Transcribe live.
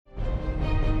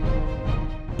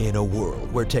In a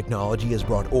world where technology has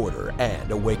brought order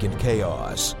and awakened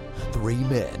chaos, three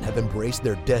men have embraced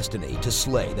their destiny to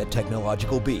slay that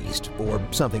technological beast, or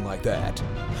something like that.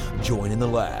 Join in the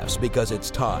laughs because it's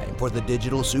time for the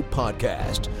Digital Soup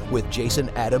Podcast with Jason,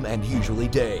 Adam, and usually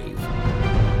Dave.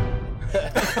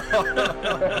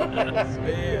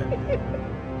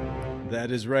 That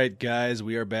is right, guys.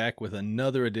 We are back with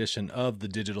another edition of the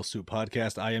Digital Soup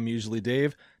Podcast. I am usually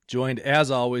Dave, joined as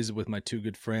always with my two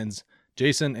good friends,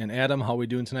 Jason and Adam. How are we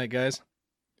doing tonight, guys?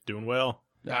 Doing well.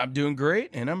 I'm doing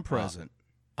great, and I'm present.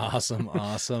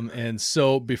 Awesome. And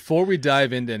so before we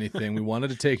dive into anything, we wanted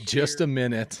to take just a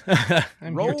minute.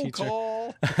 Roll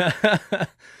call.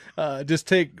 Just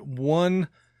take one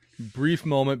brief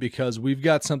moment because we've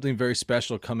got something very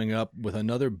special coming up with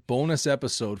another bonus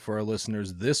episode for our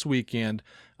listeners this weekend.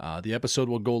 The episode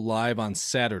will go live on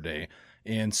Saturday.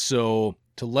 And so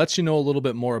to let you know a little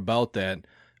bit more about that,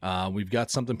 we've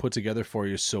got something put together for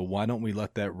you. So why don't we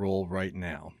let that roll right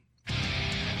now?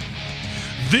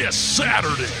 This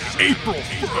Saturday, April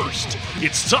 1st,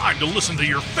 it's time to listen to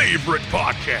your favorite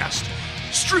podcast.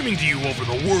 Streaming to you over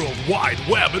the World Wide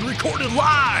Web and recorded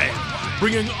live.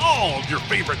 Bringing all of your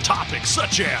favorite topics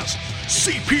such as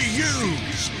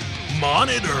CPUs,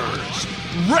 monitors,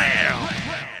 RAM,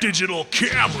 digital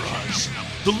cameras,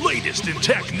 the latest in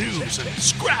tech news and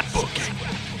scrapbooking.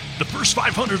 The first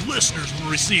 500 listeners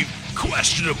will receive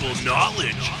questionable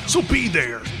knowledge, so be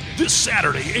there this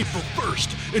Saturday, April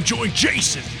 1st, and join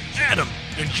Jason, Adam,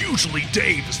 and usually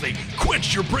Dave as they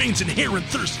quench your brain's inherent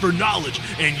thirst for knowledge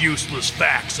and useless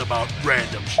facts about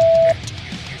random shit.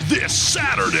 This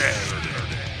Saturday.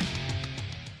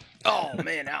 Oh,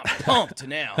 man, I'm pumped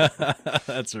now.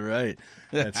 That's right.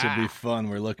 That should be fun.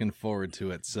 We're looking forward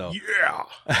to it. So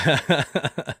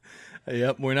Yeah.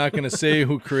 Yep, we're not going to say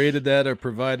who created that or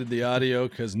provided the audio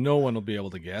because no one will be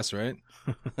able to guess, right?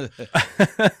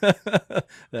 That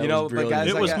You know, was but brilliant. guys,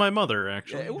 It I was got- my mother,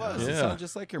 actually. It was. It Yeah. sounded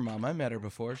just like your mom. I met her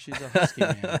before. She's a husky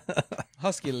man.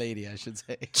 Husky lady, I should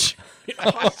say.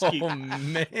 Oh,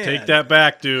 man. Take that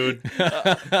back, dude.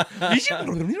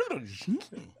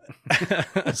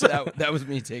 So that was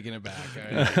me taking it back.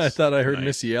 All right. I thought I heard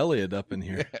Missy Elliott up in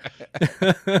here.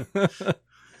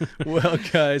 Well,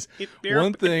 guys,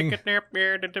 one thing.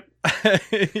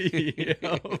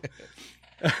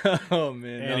 Oh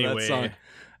man, no, Anyway.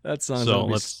 that song's So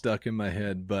always let's- stuck in my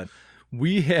head. But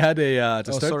we had to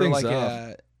start sort of things like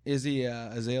off. Izzy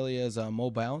Azalea's Mo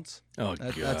Bounce. Oh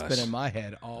That's gosh, been in my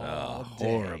head all day.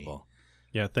 horrible.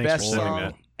 Yeah, thanks Best for saying song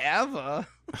that. ever.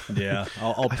 Yeah,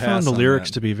 I'll I pass found the on lyrics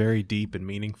that. to be very deep and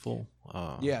meaningful.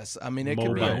 Yes, I mean it Mo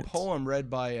could be a Bounce. poem read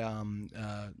by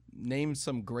name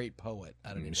some great poet. I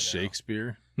don't even know.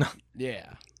 Shakespeare. No,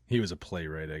 Yeah, he was a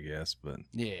playwright, I guess, but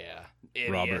yeah.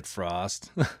 Robert Idiots.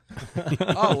 Frost.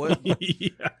 Oh, yeah.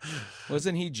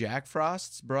 wasn't he Jack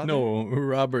Frost's brother? No,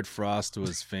 Robert Frost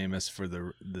was famous for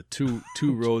the two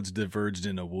roads diverged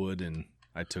in a wood, and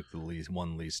I took the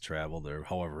least traveled, or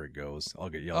however it goes. I'll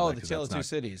get yelled Oh, at the 'cause Tale of that's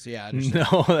Two not- Cities. Yeah, I understand.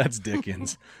 No, that's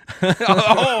Dickens.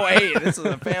 Oh, hey, this is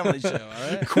a family show. All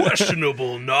right.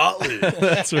 Questionable knowledge.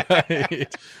 That's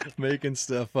right. Making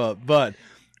stuff up. But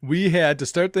we had to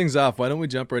start things off. Why don't we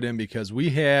jump right in? Because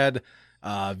we had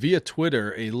via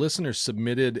Twitter, a listener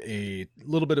submitted a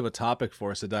little bit of a topic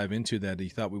for us to dive into that he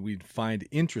thought we'd find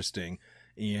interesting.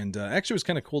 And actually, it was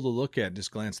kind of cool to look at,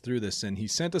 just glance through this. And he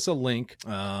sent us a link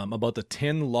about the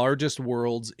 10 largest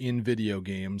worlds in video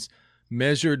games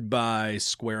measured by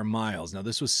square miles. Now,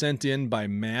 this was sent in by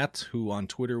Matt, who on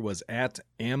Twitter was at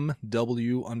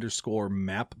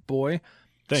MW_mapboy.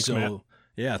 Thanks, Matt.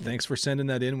 Yeah, thanks for sending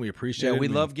that in. We appreciate Yeah, it. we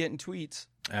love getting tweets.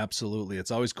 Absolutely.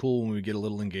 It's always cool when we get a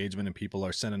little engagement and people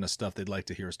are sending us stuff they'd like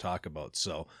to hear us talk about.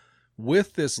 So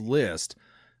with this list,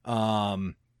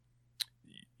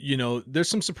 there's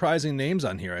some surprising names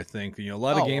on here, I think. A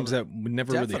lot of Oh, games that we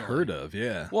never really definitely. heard of.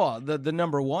 Yeah. Well, the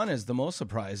number one is the most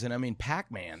surprising. I mean,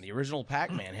 Pac-Man, the original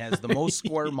Pac-Man, has the most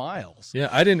square miles. Yeah,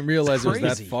 I didn't realize it was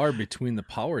that crazy. far between the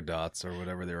power dots or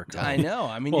whatever they were called. I know.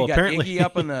 I mean, Well, you got apparently- Iggy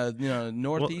up in the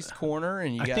northeast corner,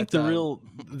 and you I got. think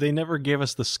they never gave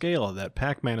us the scale of that.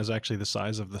 Pac-Man is actually the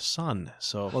size of the sun.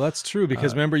 So, Well, that's true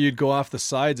because remember you'd go off the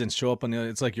sides and show up on the.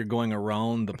 It's like you're going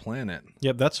around the planet.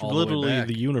 yep, that's all the way literally back.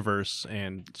 the universe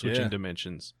and switching Yeah.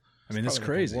 dimensions. I mean, it's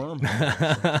probably crazy. like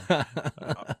a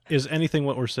wormhole. Is anything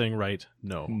what we're saying right?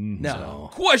 No. No.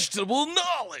 Questionable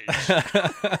knowledge.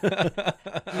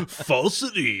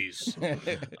 Falsities.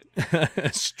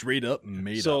 Straight up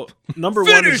made So up. number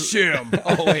one Finish is him.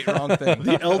 Oh, wait, wrong thing.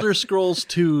 The Elder Scrolls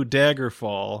 2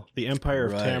 Daggerfall, The Empire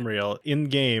of Right. Tamriel, in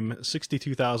game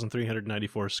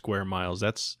 62,394 square miles.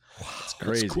 That's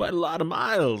Crazy. quite a lot of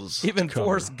miles. Even to cover.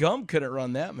 Forrest Gump couldn't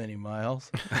run that many miles.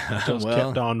 Just Well.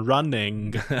 kept on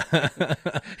running.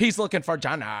 He's looking for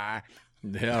Johnny.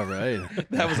 Yeah, right.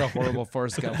 That was a horrible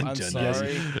Forrest Gump. I'm Johnny.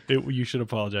 sorry. You should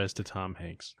apologize to Tom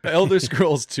Hanks. Elder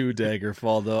Scrolls 2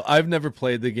 Daggerfall, though. I've never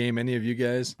played the game. Any of you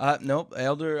guys? Nope.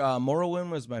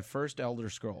 Morrowind was my first Elder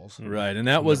Scrolls. Right, and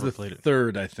that was Never the played it.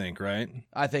 third, I think, right?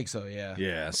 I think so. Yeah.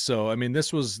 Yeah. So I mean,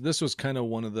 this was kind of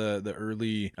one of the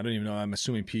early. I don't even know. I'm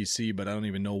assuming PC, but I don't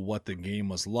even know what the game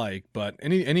was like. But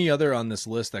any other on this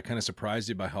list that kind of surprised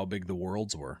you by how big the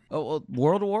worlds were? Oh, well,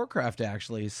 World of Warcraft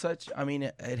actually is such. I mean,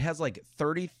 it has like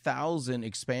 30,000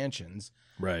 expansions.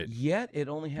 Right. Yet it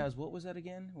only has, what was that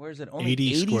again? Where is it? Only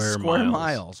 80 square square miles.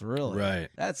 miles. Really? Right.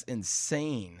 That's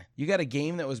insane. You got a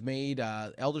game that was made.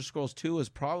 Elder Scrolls 2 was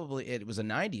probably it was a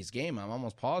 90s game. I'm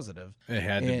almost positive. It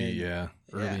had to be, And- yeah,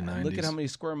 early Yeah, 90s. Look at how many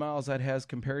square miles that has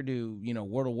compared to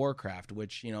World of Warcraft,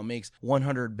 which makes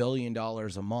 $100 billion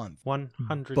a month.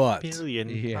 $100 But-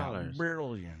 billion.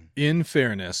 Brilliant. In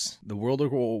fairness, the World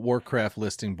of Warcraft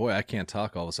listing, boy, I can't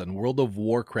talk all of a sudden. World of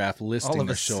Warcraft listing All of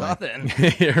a is showing. sudden.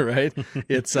 Yeah, right.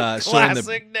 It's showing the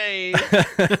Classic Dave.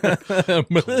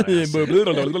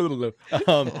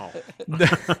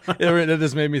 That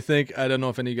just made me think. I don't know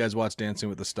if any of you guys watch Dancing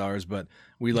with the Stars, but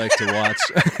we like to watch.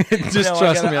 Just No,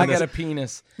 trust me I on got this. a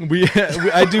penis.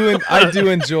 I do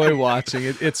enjoy watching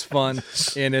it. It's fun,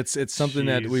 and it's something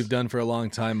that Jeez. we've done for a long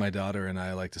time. My daughter and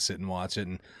I like to sit and watch it.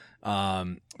 And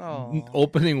Oh.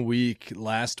 opening week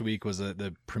last week was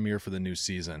the premiere for the new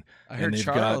season. I heard and they've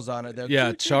Charo's on it. Though.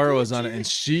 Yeah, Charo is on it, and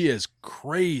she is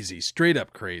crazy, straight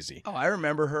up crazy. Oh, I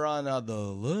remember her on the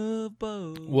Love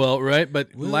Boat. Well, right, but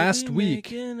We'll last be week,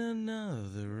 making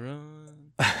another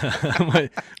run.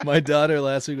 my daughter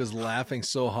last week was laughing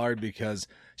so hard because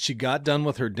she got done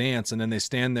with her dance, and then they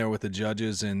stand there with the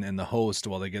judges and the host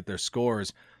while they get their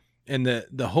scores. And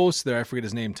the host there, I forget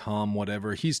his name, Tom,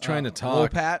 whatever. He's trying to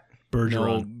talk. Pat. No,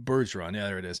 Bergeron. Bergeron. Yeah,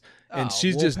 there it is. And Oh,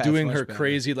 she's just Wolfpack's doing much her better.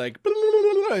 crazy, like,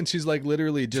 and she's like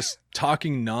literally just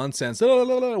talking nonsense,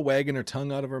 wagging her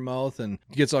tongue out of her mouth, and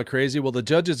gets all crazy. Well, the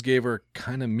judges gave her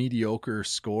kind of mediocre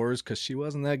scores because she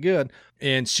wasn't that good,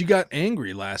 and she got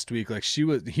angry last week. Like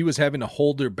he was having to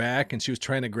hold her back, and she was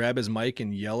trying to grab his mic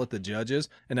and yell at the judges.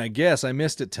 And I guess I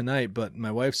missed it tonight, but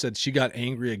my wife said she got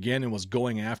angry again and was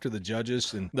going after the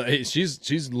judges. And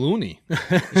she's loony.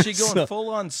 Is she going So- full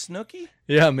on Snooki?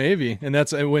 Yeah, maybe. And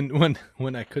that's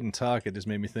when I couldn't talk, it just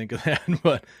made me think of that.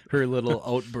 But her little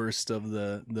outburst of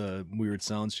the weird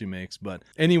sounds she makes. But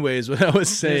anyways, what I was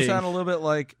It saying, sound a little bit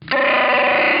like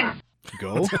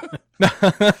go.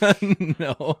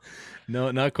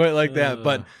 no, not quite like that.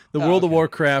 But the World of okay.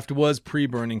 Warcraft was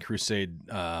pre-Burning Crusade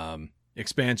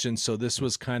expansion, so this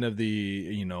was kind of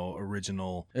the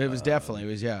original. it was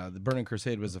definitely the Burning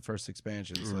Crusade was the first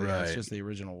expansion. So yeah, it's Right. just the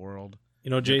original world.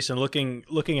 Jason,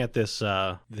 looking at this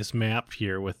this map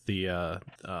here with the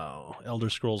Elder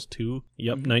Scrolls 2.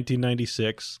 Yep,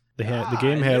 1996. The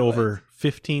game I had knew over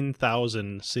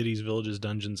 15,000 cities, villages,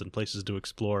 dungeons, and places to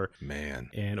explore,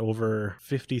 Man, and over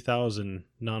 50,000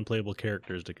 non-playable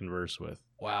characters to converse with.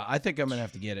 Wow, I think I'm gonna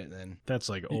have to get it then. That's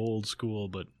like old school,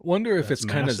 but wonder if That's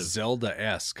it's kind of massive.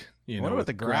 Zelda-esque. I wonder what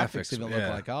the with graphics even look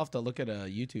yeah. like. I'll have to look at a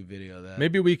YouTube video of that.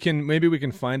 Maybe we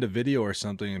can find a video or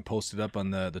something and post it up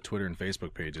on the Twitter and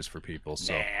Facebook pages for people.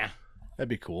 So Nah. that'd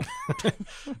be cool.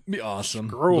 Be awesome.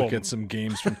 Screw Look 'em. at some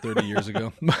games from 30 years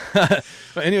ago. But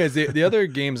anyways, the other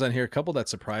games on here, a couple that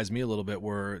surprised me a little bit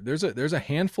were there's a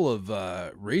handful of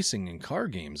racing and car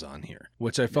games on here,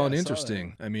 which I found I saw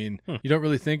interesting. I mean, you don't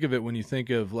really think of it when you think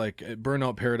of like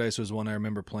Burnout Paradise was one I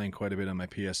remember playing quite a bit on my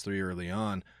PS3 early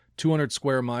on. 200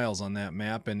 square miles on that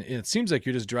map, and it seems like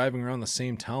you're just driving around the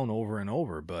same town over and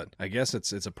over, but I guess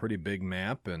it's a pretty big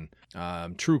map. And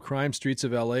True Crime Streets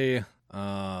of LA,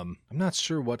 I'm not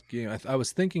sure what game. I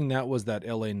was thinking that was that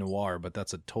LA Noire, but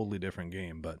that's a totally different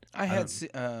game. But I had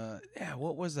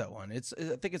what was that one? I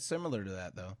think it's similar to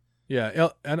that though. yeah,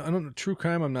 I don't know. True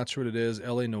Crime, I'm not sure what it is.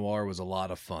 LA Noire was a lot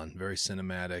of fun, very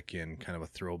cinematic and kind of a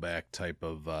throwback type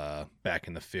of back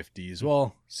in the 50s,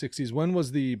 well 60s. When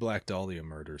was the Black Dahlia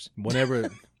murders? Whenever.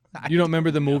 You don't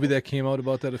remember the movie that came out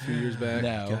about that a few years back?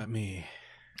 No. got me.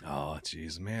 Oh,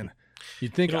 jeez, man.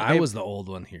 You'd think You know, I was the old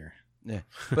one here. Yeah.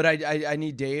 But I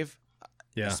need Dave.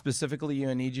 Yeah. Specifically,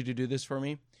 I need you to do this for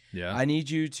me. Yeah. I need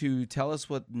you to tell us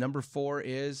what number 4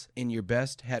 is in your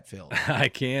best Hetfield. I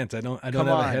can't. I don't Come have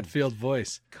on. a Hetfield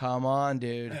voice. Come on,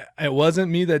 dude. It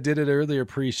wasn't me that did it earlier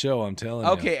pre-show, I'm telling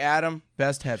you. Okay, Adam,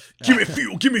 best Hetfield. Give me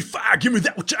fuel, give me fire, give me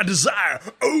that which I desire.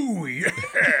 Oh,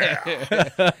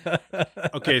 yeah.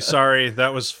 Okay, sorry.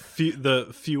 That was the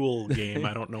fuel game.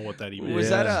 I don't know what that even Was is.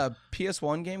 that a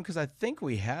PS1 game? Because I think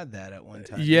we had that at one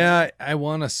time. Yeah, I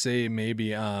want to say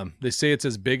maybe. They say it's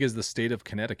as big as the state of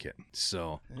Connecticut.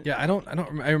 So yeah,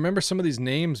 I remember some of these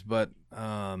names, but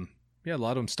yeah, a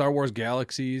lot of them. Star Wars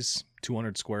Galaxies,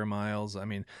 200 square miles. I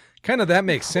mean, kind of that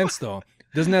makes sense though.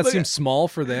 Doesn't that seem small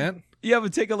for that? Yeah,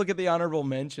 but take a look at the honorable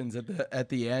mentions at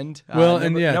the end. Well,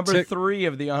 number 3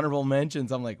 of the honorable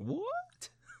mentions. I'm like, what?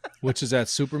 Which is that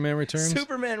Superman Returns?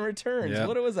 Superman Returns. Yeah.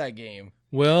 What was that game?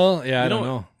 Well, yeah, I You don't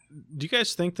know- know. Do you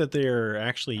guys think that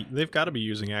they've got to be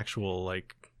using actual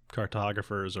like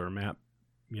cartographers or map,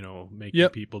 making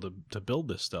Yep. people to build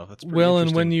this stuff? That's pretty Well, and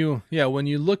interesting. when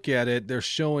you look at it, they're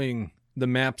showing the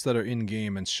maps that are in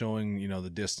game and showing the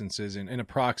distances and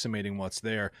approximating what's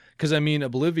there. Because I mean,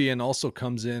 Oblivion also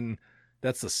comes in.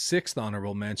 That's the 6th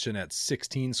honorable mention at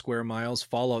 16 square miles.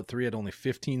 Fallout 3 at only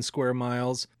 15 square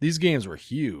miles. These games were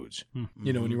huge,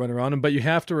 when you run around them. But you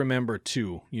have to remember,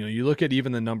 too, you look at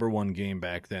even the number 1 game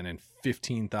back then in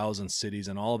 15,000 cities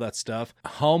and all of that stuff.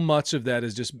 How much of that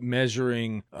is just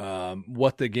measuring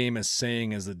what the game is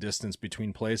saying as the distance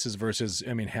between places versus,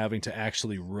 having to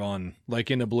actually run, like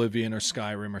in Oblivion or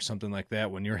Skyrim or something like that,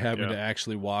 when you're having to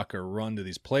actually walk or run to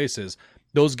these places.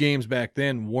 Those games back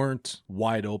then weren't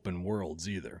wide open worlds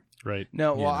either. Right.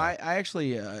 No, well, I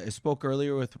actually spoke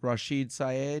earlier with Rashid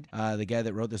Syed, the guy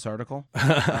that wrote this article.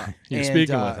 You're and,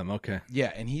 speaking with him, okay.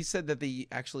 Yeah, and he said that they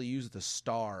actually use the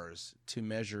stars to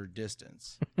measure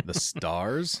distance. The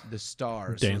stars? The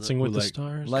stars. Dancing with the like-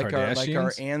 Stars. like our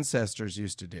Kardashians? ancestors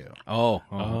used to do. Oh,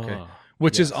 okay. Oh.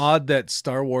 Which is Yes. odd that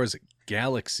Star Wars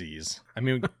Galaxies,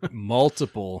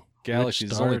 multiple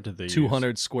galaxies, star only did they use?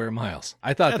 200 square miles.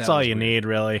 I thought That's that all was you weird. need,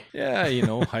 really. Yeah,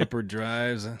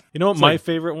 hyperdrives. You know what It's my like-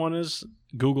 favorite one is?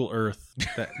 Google Earth.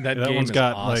 That That game one's is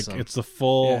got awesome. like it's the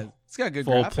full Yeah, it's got good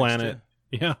full graphics, planet.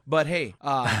 too. Yeah. But hey,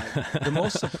 the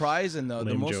most surprising though,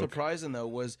 Lame joke.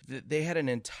 was that they had an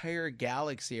entire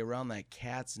galaxy around that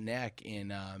cat's neck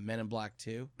in Men in Black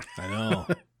 2. I know.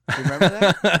 Do you remember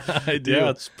that? I do. Yeah,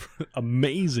 it's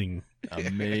amazing.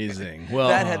 Amazing. Well,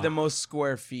 That had the most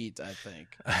square feet, I think.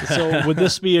 So would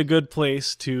this be a good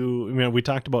place to we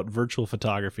talked about virtual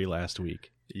photography last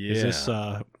week. yeah. Is this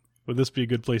would this be a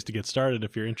good place to get started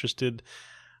if you're interested?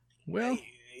 well,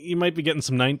 You might be getting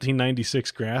some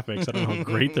 1996 graphics. I don't know how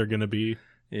great they're going to be.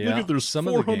 yeah. Look at there's some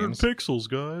of 400 the games. pixels,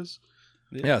 guys.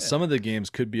 Yeah, some of the games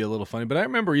could be a little funny, but I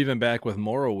remember even back with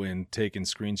Morrowind taking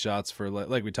screenshots for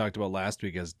like we talked about last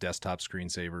week as desktop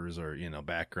screensavers or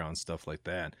background stuff like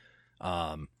that.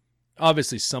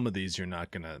 Obviously, some of these you're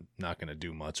not gonna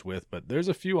do much with, but there's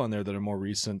a few on there that are more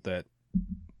recent that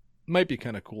might be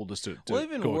kind of cool just to Well,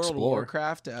 even go World of explore.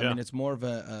 Warcraft, I Yeah. mean, it's more of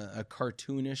a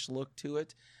cartoonish look to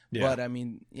it. Yeah. But I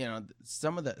mean,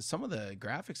 some of the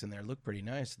graphics in there look pretty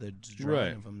nice. The drawing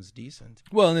Right. of them is decent.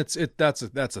 Well, and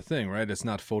that's a thing, right? It's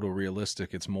not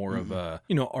photorealistic. It's more of a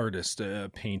artist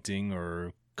painting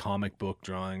or comic book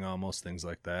drawing, almost things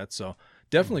like that. So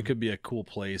definitely could be a cool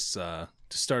place to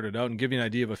start it out and give you an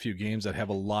idea of a few games that have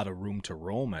a lot of room to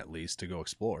roam, at least to go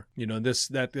explore.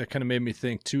 That kind of made me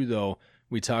think too, though.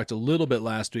 We talked a little bit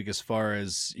last week as far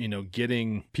as,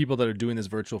 getting people that are doing this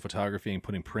virtual photography and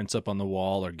putting prints up on the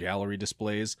wall or gallery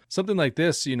displays. Something like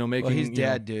this, making... Well, he's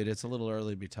dead, dude. It's a little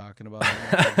early to be talking about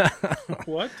him.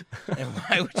 What? And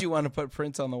why would you want to put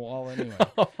prints on the wall anyway?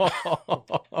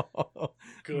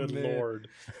 Good Man. lord.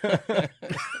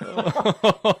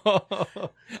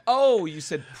 Oh, you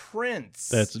said Prince.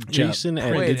 That's Jason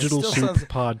at Wait, it Digital still Soup sounds-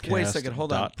 Podcast. Wait a second.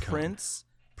 Hold on. Prince.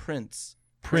 Prints.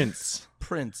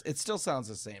 It still sounds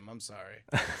the same. I'm sorry.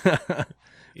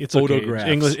 It's Photographs.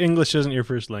 Okay. English isn't your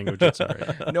first language. It's all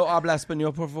right. No habla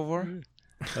español, por favor.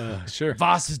 Sure.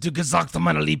 Was ist du gesagt,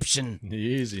 meine Liebchen?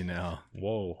 Easy now.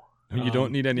 Whoa. You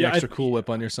don't need any yeah, extra Cool Whip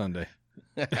on your Sunday.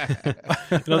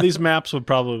 These maps would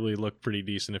probably look pretty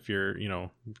decent if you're,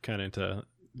 kind of into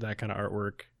that kind of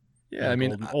artwork. Yeah, Like I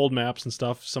mean, old maps and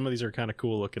stuff. Some of these are kind of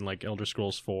cool looking, like Elder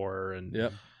Scrolls 4 and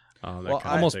Yep. that Well,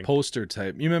 kind almost of thing. poster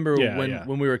type. You remember Yeah, when yeah.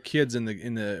 when we were kids in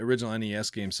the original NES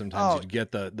games? Sometimes Oh, you'd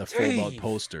get the fold out Dave.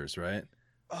 posters, right?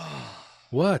 Oh,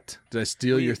 What? Did I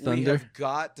steal your we thunder? have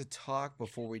got to talk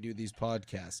before we do these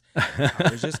podcasts. I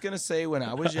was just going to say, when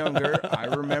I was younger, I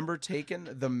remember taking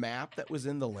the map that was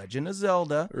in The Legend of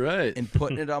Zelda Right. and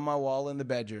putting it on my wall in the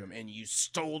bedroom, and you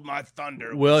stole my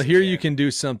thunder. Well, once here you again. can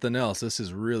do something else. This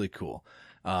is really cool.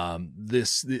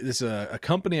 This is a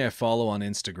company I follow on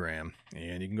Instagram,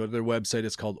 and you can go to their website.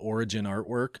 It's called Origin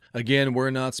Artwork. Again, we're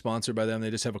not sponsored by them.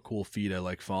 They just have a cool feed. I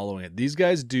like following it. These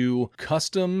guys do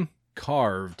custom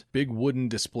carved big wooden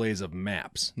displays of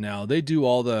maps. Now they do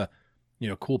all the,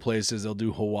 cool places. They'll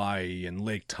do Hawaii and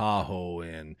Lake Tahoe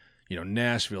and,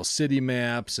 Nashville city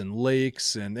maps and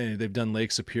lakes, and they've done Lake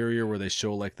Superior where they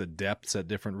show like the depths at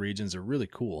different regions. They're really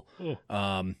cool.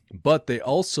 But they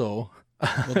also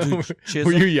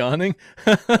were you yawning?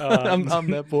 I'm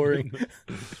that boring.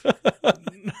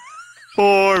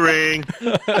 Boring.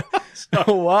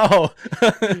 Oh, wow.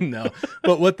 No.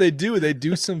 But what they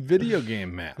do some video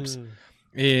game maps.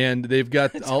 And they've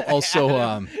got also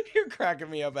You're cracking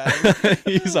me up, Adam.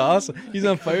 he's awesome. He's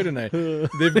on fire tonight.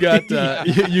 They've got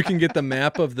you can get the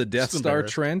map of the Death Star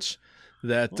Trench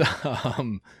that Luke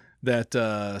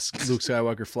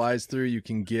Skywalker flies through. You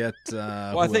can get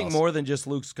well, I think more than just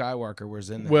Luke Skywalker was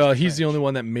in there. Well, he's the only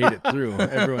one that made it through.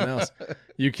 Everyone else,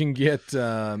 you can get.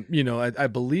 I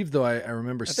believe though I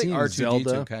remember seeing R2D2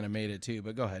 Zelda kind of made it too.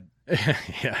 But go ahead.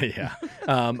 yeah.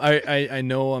 I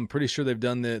know. I'm pretty sure they've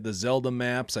done the Zelda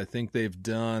maps. I think they've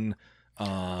done.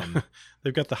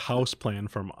 They've got the house plan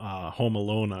from Home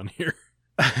Alone on here.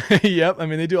 Yep. I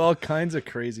mean, they do all kinds of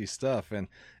crazy stuff, and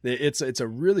it's a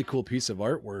really cool piece of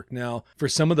artwork. Now, for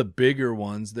some of the bigger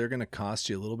ones, they're going to cost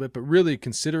you a little bit, but really,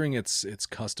 considering it's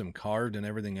custom carved and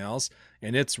everything else,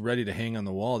 and it's ready to hang on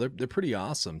the wall, they're pretty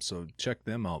awesome. So check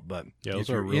them out. But yeah, if those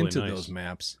are you're really into nice. those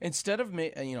maps, Instead of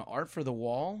art for the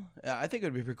wall, I think it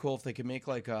would be pretty cool if they could make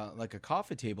like a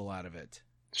coffee table out of it.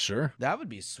 sure. That would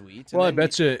be sweet. Well, I And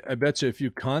bet you if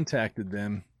you contacted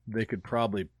them, they could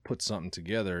probably put something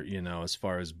together, as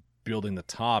far as building the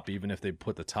top, even if they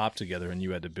put the top together and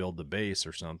you had to build the base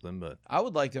or something. But I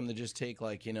would like them to just take a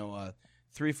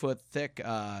 3-foot thick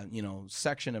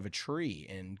section of a tree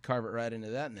and carve it right into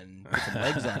that, and then put some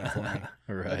legs on it for me.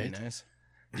 right. That'd be nice.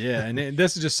 Yeah, and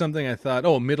this is just something I thought.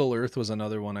 Oh, Middle Earth was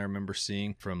another one I remember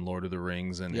seeing from Lord of the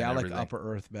Rings, and Yeah, I and like everything.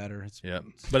 Upper Earth better. It's Yeah,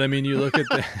 but I mean, you look at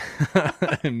the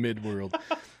Midworld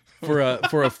for a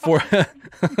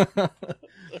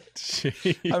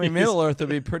I mean, Middle Earth would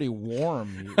be pretty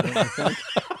warm. Don't you think?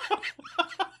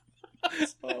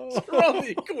 Around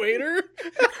the equator.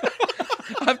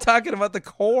 I'm talking about the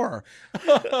core.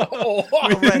 Oh,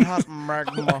 Red hot I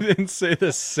magma. didn't say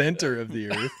the center of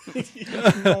the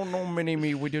Earth. No,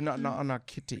 mini-me. We do not know on a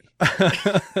kitty.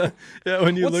 Yeah,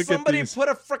 when you Would look somebody at these, put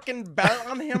a freaking belt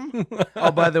on him?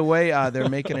 Oh, by the way, they're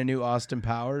making a new Austin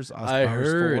Powers. Austin I Powers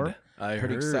heard. 4. I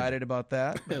Pretty heard. excited about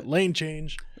that. lane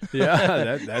change.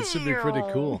 Yeah, that should be pretty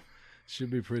cool.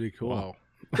 Should be pretty cool. Wow.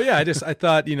 But yeah, I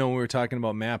thought, when we were talking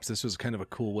about maps, this was kind of a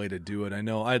cool way to do it. I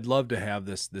know I'd love to have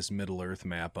this Middle Earth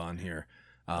map on here.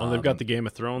 Well, they've got the Game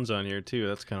of Thrones on here too.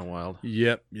 That's kind of wild.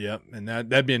 Yep, and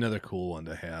that'd be another cool one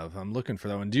to have. I'm looking for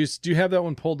that one. Do you have that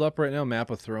one pulled up right now? Map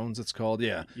of Thrones, it's called.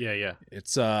 Yeah, Yeah.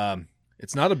 it's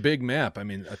not a big map. I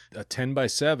mean, a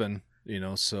 10x7,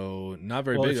 so not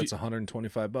very Well, big. if It's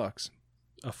 $125.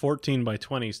 A 14 by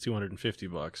 20 is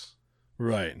 $250.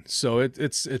 Right. So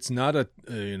it's not a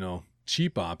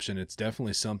cheap option. It's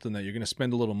definitely something that you're going to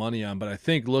spend a little money on, but I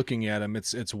think looking at them,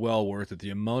 it's well worth it. The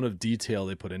amount of detail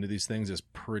they put into these things is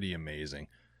pretty amazing.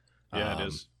 Yeah, it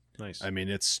is. Nice. I mean,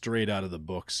 it's straight out of the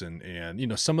books, and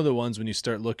some of the ones when you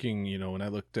start looking, when I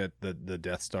looked at the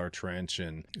Death Star Trench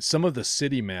and some of the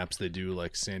city maps they do,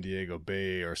 like San Diego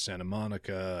Bay or Santa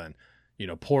Monica and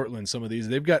Portland, some of these,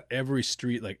 they've got every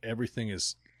street, like everything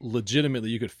is legitimately,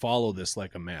 you could follow this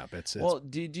like a map. It's Well,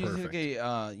 do you perfect.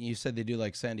 think you said they do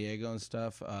like San Diego and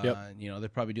stuff? Yep. They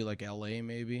probably do like L.A.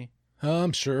 maybe.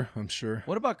 I'm sure.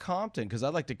 What about Compton? Because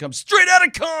I'd like to come straight out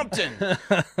of Compton.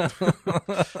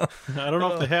 I don't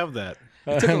know if they have that.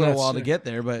 It took a little while to get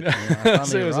there, but I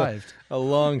finally It was arrived. a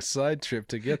long side trip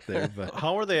to get there, but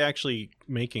How are they actually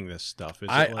making this stuff? Is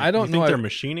I- it I don't you think know. they're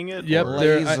machining it? yep, or-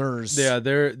 Lasers.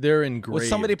 they're engraved. Would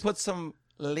somebody put some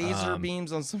laser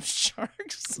beams on some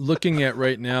sharks? Looking at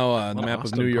right now the Well, map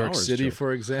Austin of New York Powers City, joke.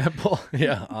 for example.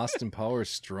 Yeah, Austin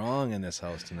Powers strong in this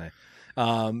house tonight.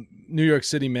 New York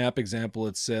City map example,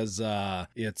 it says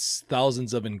it's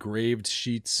thousands of engraved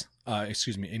street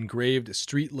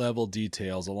level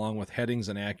details along with headings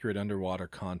and accurate underwater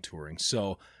contouring.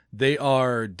 So they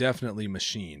are definitely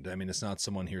machined. I mean, it's not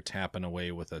someone here tapping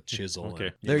away with a chisel. Okay.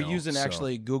 and, They're know, using so-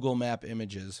 actually Google Map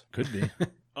images. could be.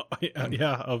 Oh,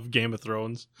 yeah, of Game of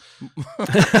Thrones.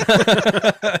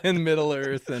 in Middle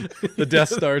Earth and the Death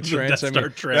Star Trench. Death Star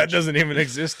Trench. That doesn't even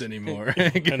exist anymore.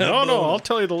 No, I'll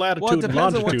tell you the latitude Well, it and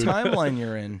depends on what longitude. timeline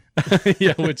you're in.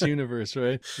 Yeah, which universe,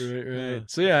 right? Right.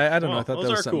 So yeah, I don't know. I Well, thought those that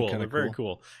was are something cool. kind They're of very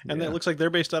cool. And Yeah. it looks like they're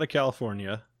based out of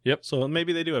California. Yep. So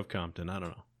maybe they do have Compton. I don't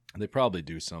know. They probably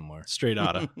do somewhere. Straight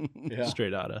outta. Yeah.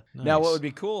 Straight outta. Now, what Nice. would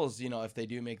be cool is, if they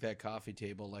do make that coffee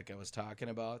table like I was talking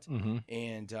about, Mm-hmm.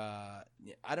 and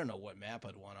I don't know what map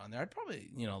I'd want on there. I'd probably,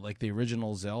 like the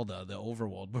original Zelda, the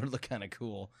overworld would look kind of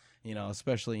cool,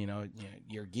 especially,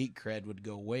 your geek cred would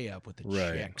go way up with the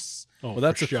Right. chicks. Oh, Well,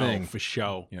 that's for the show, thing. For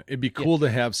show. Yeah, it'd be cool to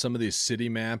have some of these city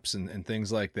maps and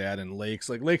things like that, and lakes,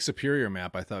 like Lake Superior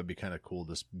map. I thought would be kind of cool,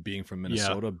 just being from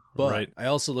Minnesota. But right. I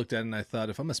also looked at it and I thought,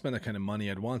 if I'm gonna spend that kind of money,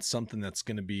 I'd want something that's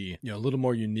gonna be a little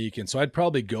more unique. And so I'd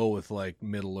probably go with like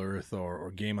Middle Earth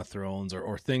or Game of Thrones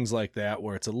or things like that,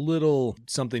 where it's a little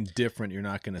something different. You're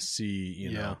not gonna see,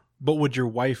 you know. But would your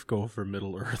wife go for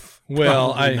Middle Earth?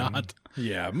 Well, Probably not.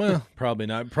 Yeah, well, probably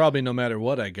not. Probably no matter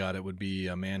what I got, it would be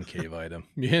a man cave item.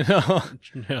 You know.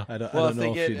 Yeah. I don't Well, know if they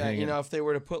if get, you'd hang it. if they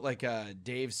were to put like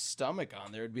Dave's stomach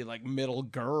on there, it'd be like middle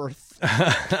girth.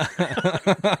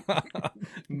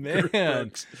 Man,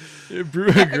 Girth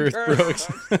Brooks.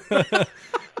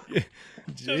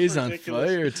 Jay's on ridiculous.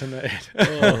 fire tonight.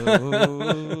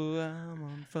 Oh, I'm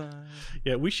on fire.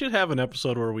 Yeah, we should have an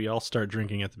episode where we all start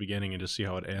drinking at the beginning and just see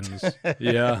how it ends.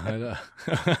 Yeah, I know.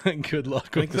 Good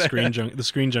luck I with think the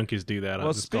screen junkies do that. Well,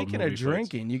 It's called speaking of movie fights.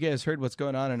 drinking, you guys heard what's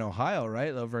going on in Ohio,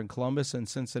 right? Over in Columbus and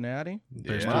Cincinnati.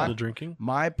 There's Yeah. people drinking.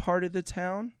 My part of the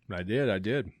town. I did.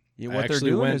 Yeah, I what they're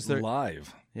actually doing went is they're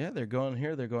live. they're going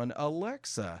here. They're going,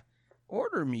 Alexa,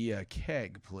 order me a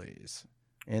keg, please.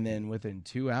 And then within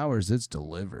 2 hours, it's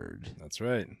delivered. That's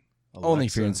right. Only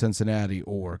if you're in Alexa. Cincinnati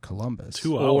or Columbus.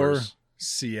 2 or hours.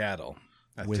 Seattle.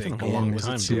 I Within think. a long Was it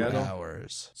time. 2 Seattle?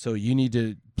 hours. So you need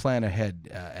to plan ahead,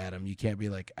 Adam. You can't be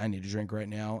like, I need to drink right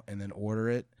now and then order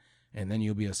it, and then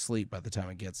you'll be asleep by the time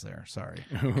it gets there. Sorry.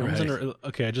 Comes in Right.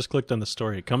 okay, I just clicked on the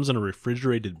story. It comes in a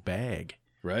refrigerated bag.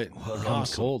 Right. It comes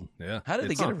Awesome. cold. Yeah. How did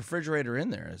they It's- get a refrigerator in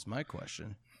there is my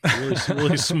question. Really,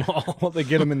 really small. Well, they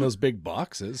get them in those big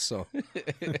boxes. So,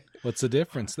 what's the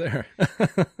difference there?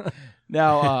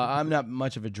 Now, I'm not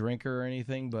much of a drinker or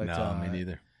anything, but No, me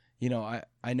neither.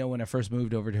 I know when I first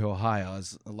moved over to Ohio,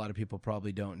 as a lot of people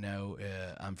probably don't know,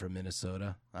 I'm from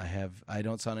Minnesota. I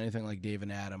don't sound anything like Dave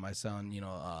and Adam. I sound,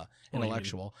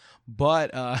 intellectual.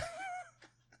 But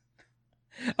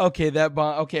okay,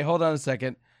 okay, hold on a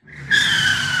second.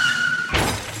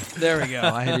 There we go.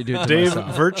 I had to do it to Dave,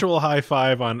 myself. virtual high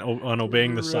five on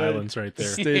obeying the silence right there.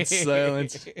 Stayed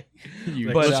silent.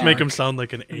 Like, But, let's make him sound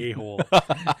like an a-hole.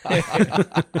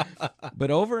 But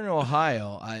over in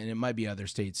Ohio, and it might be other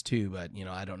states too, but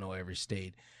I don't know every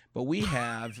state. But we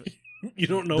have You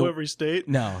don't know every state?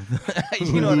 no,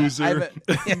 Loser.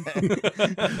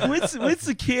 what's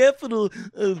the capital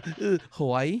of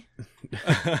Hawaii?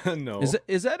 No.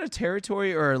 Is that a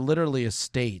territory or literally a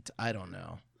state? I don't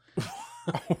know.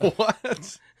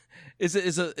 What? Is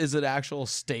it actual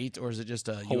state or is it just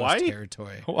a U.S. Hawaii?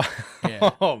 territory? Yeah.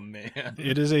 Oh man.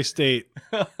 It is a state.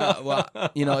 Well,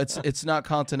 it's not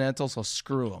continental, so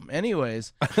screw them.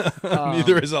 Anyways,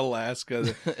 Neither is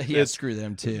Alaska. yeah, screw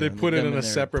them too. They put it Them in a and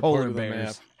their separate polar part of the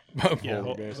bears. map. Yeah,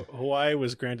 Polar bears. Hawaii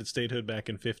was granted statehood back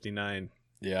in 59.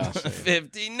 Yeah.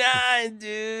 59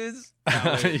 dudes.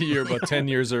 You're about 10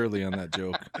 years early on that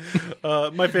joke.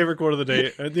 My favorite quote of the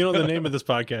day. The name of this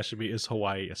podcast should be "Is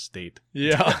Hawaii a State?"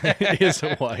 Yeah. It is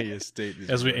Hawaii a state.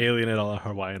 As we alienate all our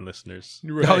Hawaiian listeners.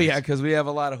 Right. Oh yeah, because we have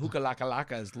a lot of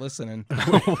hookalakalakas listening.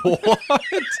 What?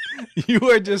 You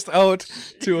are just out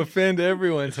to offend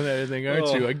everyone tonight, I think,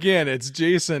 aren't you? Again, it's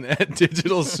Jason at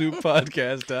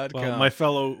digitalsouppodcast.com. Well, my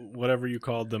fellow, whatever you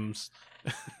called them,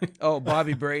 Oh,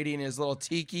 Bobby Brady and his little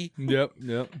tiki. Yep.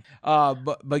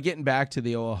 But getting back to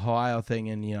the Ohio thing,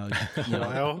 and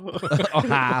Ohio.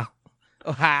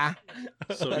 Ohio.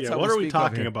 So That's yeah, how what we are we speak over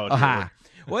talking here. about Ohio. here?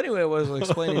 Well, anyway, what I was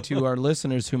explaining to our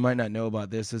listeners who might not know about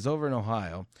this is over in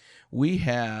Ohio, we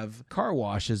have car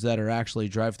washes that are actually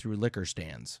drive-through liquor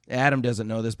stands. Adam doesn't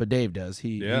know this, but Dave does.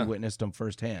 He witnessed them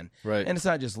firsthand. Right. And it's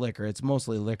not just liquor. It's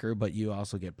mostly liquor, but you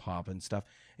also get pop and stuff.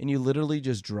 And you literally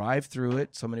just drive through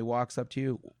it. Somebody walks up to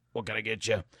you. What can I get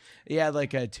you? Yeah,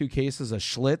 like 2 cases of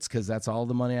Schlitz because that's all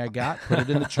the money I got. Put it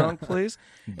in the trunk, please.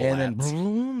 And then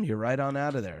boom, you're right on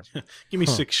out of there. Give me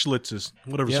 6 Schlitzes,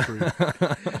 whatever's free.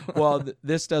 Well,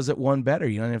 this does it one better.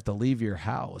 You don't have to leave your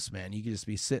house, man. You can just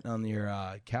be sitting on your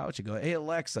couch and go, "Hey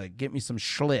Alexa, get me some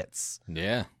Schlitz."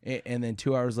 Yeah. And then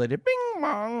 2 hours later, bing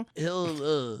bong.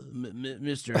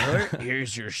 Mr. Hurt,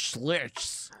 here's your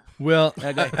Schlitz. Well,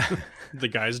 The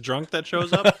guy's drunk that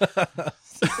shows up.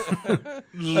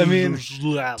 I mean,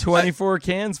 24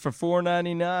 cans for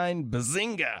 $4.99.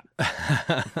 Bazinga!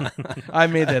 I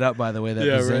made that up, by the way. That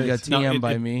Yeah, Bazinga right. TM No,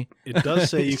 by me. It does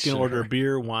say you can Sure. order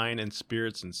beer, wine, and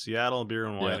spirits in Seattle, beer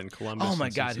and wine Yeah. in Columbus. Oh my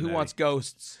and God! Who Cincinnati. wants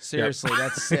ghosts? Seriously,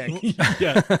 that's sick.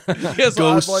 Yeah, Yes,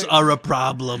 ghosts I'm like, are a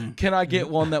problem. can I get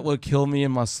one that would kill me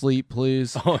in my sleep,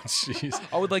 please? oh jeez.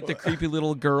 I would like the creepy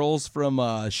little girls from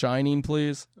Shining,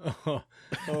 please.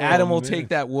 Oh, Adam will man. take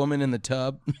that woman in the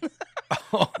tub.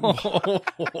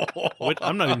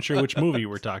 I'm not even sure which movie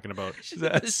we're talking about.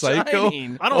 The Psycho?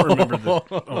 Shining. I don't remember the.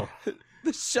 Oh,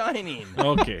 The Shining.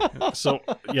 okay. So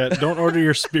yeah, don't order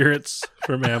your spirits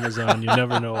from Amazon. You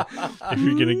never know if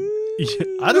you're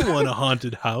gonna. I don't want a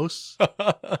haunted house.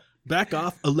 Back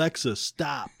off, Alexa.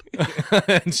 Stop.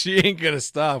 And she ain't gonna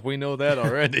stop. We know that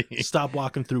already. Stop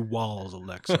walking through walls,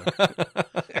 Alexa.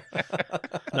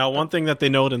 Now, one thing that they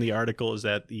note in the article is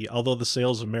that although the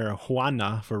sales of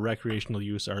marijuana for recreational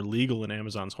use are legal in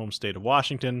Amazon's home state of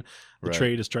Washington, the Right.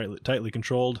 trade is tightly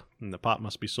controlled, and the pot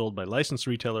must be sold by licensed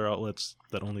retailer outlets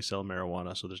that only sell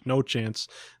marijuana. So there's no chance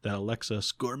that Alexa,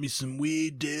 score me some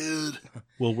weed, dude,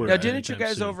 will work. Now, didn't you anytime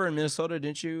guys soon. over in Minnesota,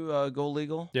 didn't you go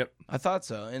legal? Yep. I thought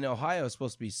so. In Ohio, it's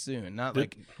supposed to be soon. Not Did-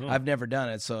 like oh. I've never done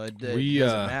it, so it doesn't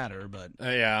matter. But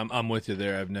Yeah, I'm with you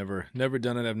there. I've never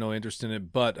done it. I have no interest in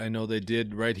it, but I know they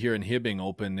did right here in Hibbing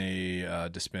open a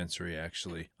dispensary.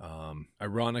 Actually,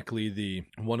 ironically,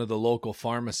 one of the local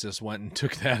pharmacists went and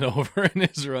took that over and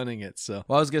is running it. So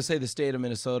well, I was gonna say the state of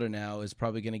Minnesota now is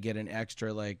probably gonna get an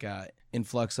extra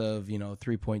influx of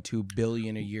 3.2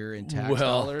 billion a year in tax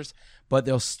dollars, but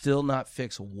they'll still not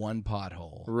fix one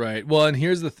pothole. right. Well, and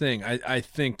here's the thing. I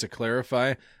think to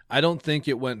clarify, I don't think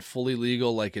it went fully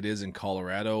legal like it is in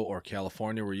Colorado or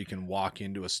California, where you can walk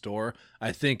into a store.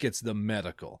 I think it's the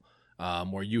medical.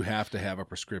 Where you have to have a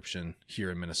prescription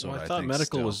here in Minnesota. Well, I thought think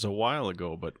medical still. was a while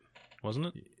ago, but wasn't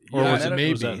it? Yeah, Or was it it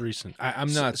may was be. that recent?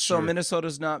 I'm not So sure.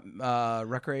 Minnesota's not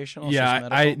recreational. it's Yeah,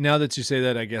 just I medical? now that you say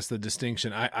that, I guess the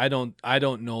distinction. I don't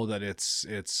know that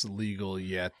it's legal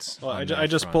yet. Well, on I that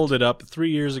just front. pulled it up. 3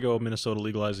 years ago, Minnesota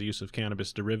legalized the use of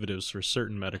cannabis derivatives for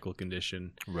certain medical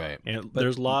condition, Right. and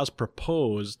there's laws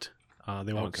proposed.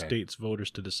 They want Okay. states'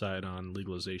 voters to decide on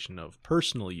legalization of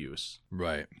personal use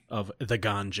Right. of the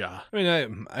ganja. I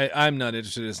mean, I'm not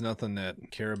interested. It's nothing that I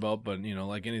care about, but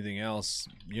like anything else,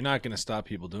 you're not going to stop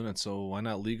people doing it. So why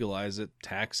not legalize it,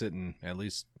 tax it, and at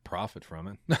least profit from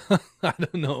it? I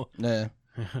don't know. Nah.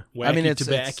 Wacky I mean, it's-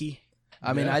 tobacco.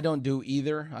 I mean, Yeah. I don't do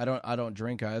either. I don't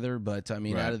drink either. But I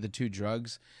mean, Right. out of the two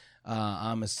drugs,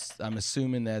 I'm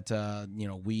assuming that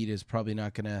weed is probably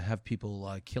not going to have people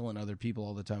killing other people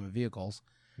all the time in vehicles.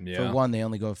 Yeah. For one, they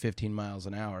only go 15 miles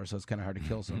an hour, so it's kind of hard to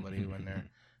kill somebody when they're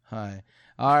high.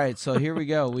 All right, so here we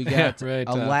go. We got Right,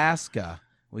 Alaska,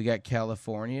 we got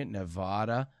California,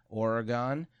 Nevada,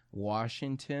 Oregon,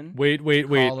 Washington. Wait,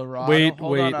 Colorado.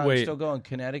 Hold on, I'm wait. still going.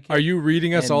 Connecticut. Are you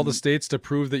reading us all the and- states to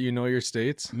prove that you know your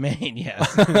states? Maine?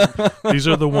 Yes. These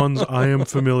are the ones I am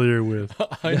familiar with.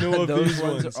 I know of Those these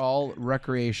ones ones. are all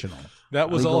recreational. That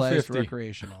was all Legalized 50.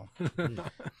 recreational.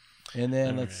 And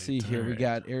then let's see here. We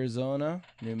got Arizona,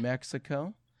 New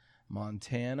Mexico,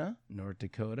 Montana, North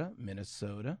Dakota,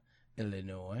 Minnesota,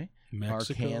 Illinois,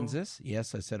 Mexico? Arkansas.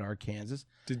 Yes, I said Arkansas.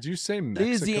 Did you say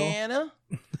Mexico? Louisiana.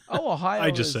 Oh, Ohio.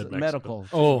 I just is said Mexico. medical.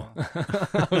 Oh,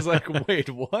 I was like, wait,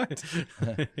 what?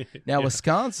 Now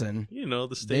Wisconsin, You know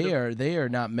the state. they are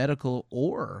not medical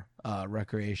or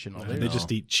recreational. They just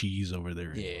eat cheese over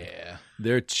there. yeah.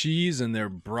 Their cheese and their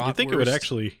bratwurst. You think it would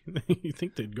actually? You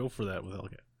think they'd go for that with all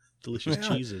delicious Yeah.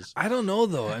 cheeses? I don't know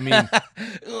though. I mean,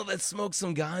 Oh, let's smoke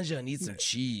some ganja and eat some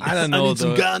cheese. I don't know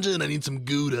though. ganja and I need some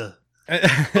Gouda.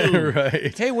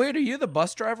 Right. Hey, wait, are you the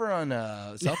bus driver on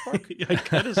South Park? I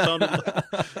kind of sounded like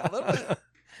A little bit.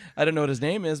 I don't know what his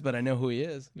name is, but I know who he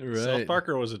is. Right. South Park,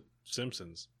 or was it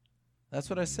Simpsons? That's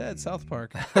what I said, South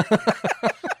Park.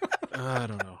 I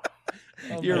don't know.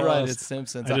 You're right, lost. it's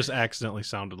Simpsons. I just accidentally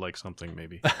sounded like something,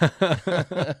 maybe. All Well,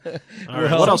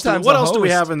 right. What else? sometimes What the else do we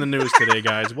host- have in the news today,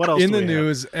 guys? What else In do the we have?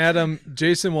 news, Adam,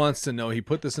 Jason wants to know. He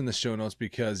put this in the show notes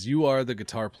because you are the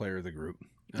guitar player of the group.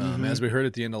 As we heard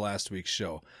at the end of last week's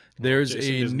show, there's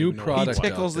Jason a doesn't new even know he product. out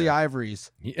tickles the there.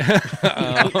 ivories. Or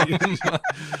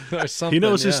He something,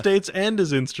 knows his yeah. states and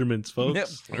his instruments,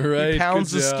 folks. Yep. Right, He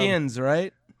pounds good the job. skins,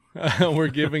 right? We're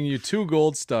giving you 2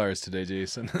 gold stars today,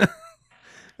 Jason.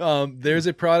 There's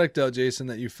a product out, Jason,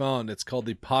 that you found. It's called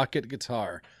the Pocket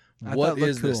Guitar. I What thought it looked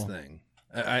is this cool. thing?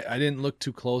 I didn't look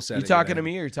too close at You it. talking yet. to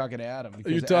me or you talking to Adam? Are you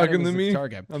Because talking Adam to is the me? guitar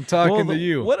guy. I'm talking Well, to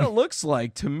you. What it looks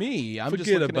like to me, I'm just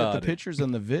Forget looking at about the it. pictures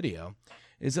in the video,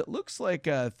 is it looks like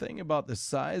a thing about the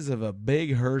size of a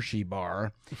big Hershey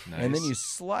bar, and then you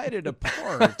slide it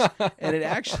apart, and it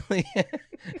actually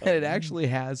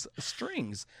has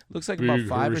strings. Looks like about Big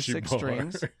 5 or Hershey 6 bar.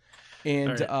 strings,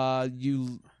 and All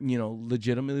you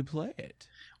legitimately play it.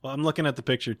 Well, I'm looking at the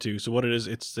picture too. So what it is,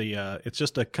 it's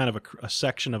just a kind of a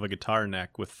section of a guitar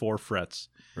neck with 4 frets.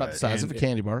 About the size of a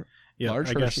candy bar. Yeah,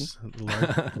 Large I Hershey. guess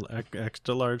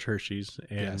extra large Hershey's,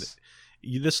 and Yes.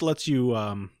 this lets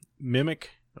you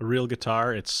mimic a real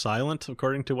guitar. It's silent,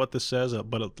 according to what this says,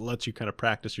 but it lets you kind of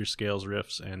practice your scales,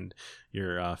 riffs, and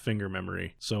your finger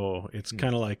memory. So it's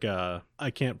kind of like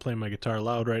I can't play my guitar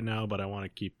loud right now, but I want to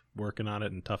keep working on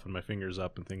it and toughen my fingers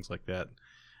up and things like that.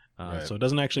 Right. So it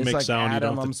doesn't actually It's make like sound. Adam, you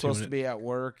don't have I'm to supposed tune to be at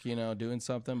work, doing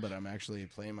something, but I'm actually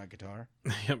playing my guitar.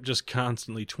 Yep, just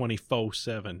constantly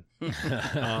 24/7.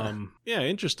 Yeah,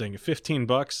 interesting.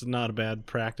 $15, not a bad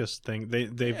practice thing.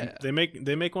 They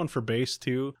make one for bass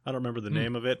too. I don't remember the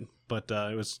name of it, but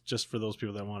it was just for those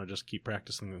people that want to just keep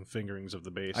practicing the fingerings of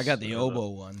the bass. I got the oboe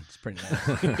one. It's pretty nice.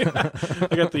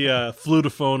 I got the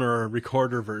flutophone or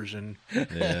recorder version.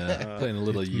 Yeah, playing a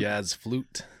little Yaz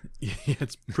flute. Yeah,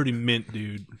 it's pretty mint,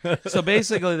 dude. So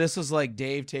basically, this is like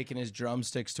Dave taking his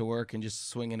drumsticks to work and just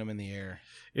swinging them in the air.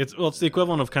 It's the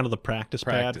equivalent of kind of the practice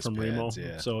pad Practice from Remo. pads,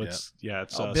 yeah, So it's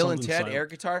it's Bill and something Ted, silent. air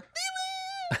guitar.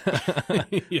 Yeah.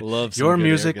 Love some Your good air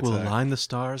music will guitar. align the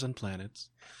stars and planets.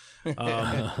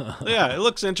 Yeah, it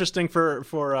looks interesting for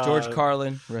George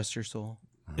Carlin, rest your soul.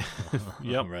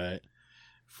 Yep. Right.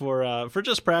 For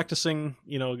just practicing,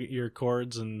 your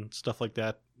chords and stuff like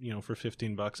that, for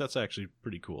 $15. That's actually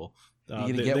pretty cool.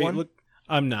 You gonna get one?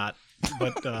 I'm not,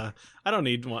 but I don't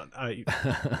need one. I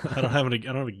don't have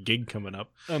a gig coming up.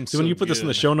 So when you put this in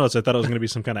the show notes, I thought it was going to be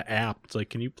some kind of app. It's like,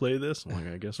 can you play this? I'm like,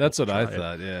 I guess That's we'll what I try it.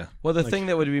 thought. Yeah. Well, the thing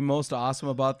that would be most awesome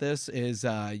about this is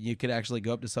you could actually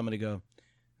go up to somebody and go,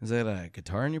 is that a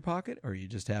guitar in your pocket, or are you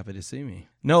just happy to see me?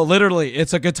 No, literally,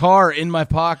 it's a guitar in my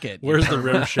pocket. Where's the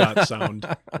rim shot sound?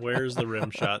 Where's the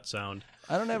rim shot sound?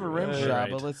 I don't have a rim All shot, right.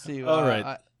 but let's see. All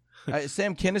right.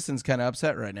 Sam Kinnison's kind of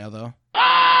upset right now, though.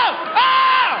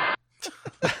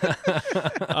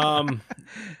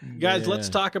 Guys, Yeah. let's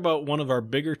talk about one of our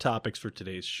bigger topics for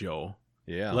today's show.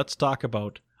 Yeah. Let's talk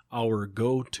about our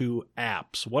go-to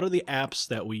apps. What are the apps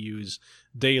that we use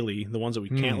daily, the ones that we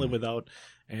can't live without,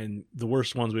 and the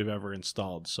worst ones we've ever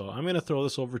installed? So I'm going to throw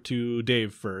this over to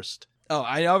Dave first. Oh,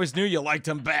 I always knew you liked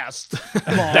him best.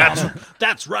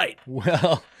 That's right.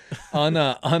 Well, on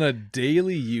a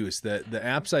daily use, the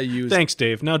apps I use. Thanks,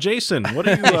 Dave. Now, Jason, what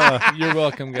are you? You're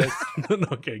welcome, guys.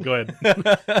 Okay, go ahead.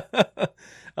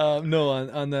 No,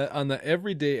 on the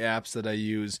everyday apps that I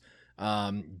use,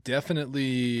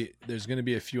 definitely there's going to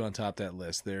be a few on top of that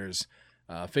list. There's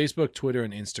Facebook, Twitter,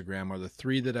 and Instagram are the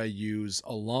 3 that I use,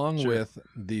 along with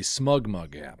the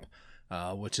SmugMug app,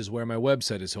 which is where my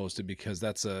website is hosted, because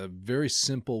that's a very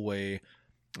simple way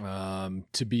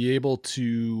to be able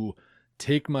to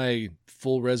take my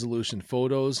full resolution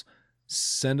photos,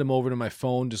 send them over to my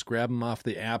phone, just grab them off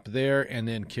the app there, and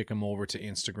then kick them over to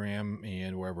Instagram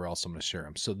and wherever else I'm going to share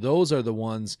them. So those are the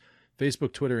ones,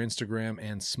 Facebook, Twitter, Instagram,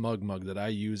 and SmugMug, that I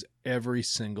use every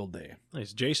single day.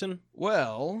 Nice, Jason.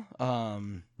 Well,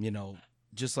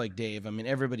 just like Dave, I mean,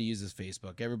 everybody uses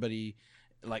Facebook. Everybody,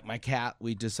 like my cat,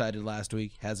 we decided last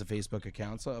week, has a Facebook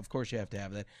account. So, of course, you have to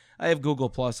have that. I have Google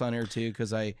Plus on here, too,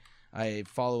 because I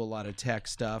follow a lot of tech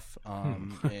stuff.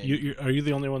 And Are you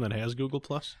the only one that has Google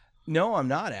Plus? no, I'm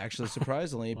not, actually,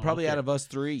 surprisingly. Probably okay. out of us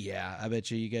 3, yeah. I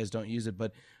bet you guys don't use it.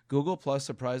 But Google Plus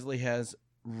surprisingly has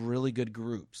really good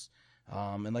groups.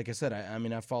 And like I said,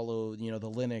 I follow, the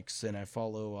Linux, and I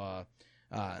follow,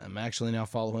 I'm actually now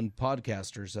following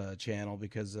Podcasters channel,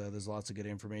 because there's lots of good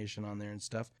information on there and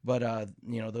stuff. But,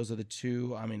 those are the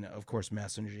 2. I mean, of course,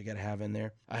 Messenger you got to have in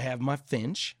there. I have my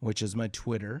Finch, which is my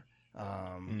Twitter,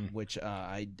 which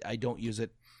I don't use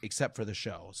it except for the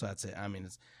show. So that's it. I mean,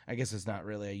 I guess it's not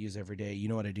really I use every day. You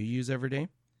know what I do use every day?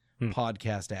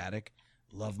 Podcast Addict.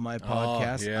 Love my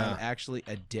podcast. yeah. I'm actually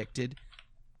addicted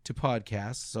to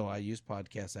podcasts, so I use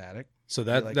Podcast Addict. So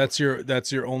like that's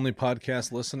your only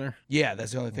podcast listener? Yeah,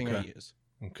 that's the only thing I Okay. use.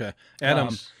 Okay. Adam,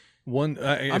 I'm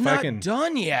if not I can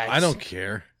done yet. I don't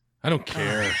care.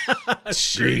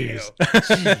 Jeez.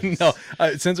 No,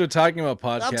 since we're talking about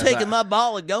podcasts, I'm taking my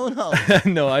ball and going home.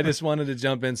 no, I just wanted to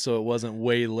jump in so it wasn't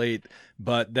way late.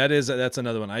 But that's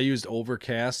another one. I used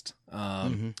Overcast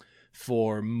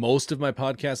for most of my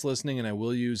podcast listening, and I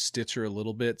will use Stitcher a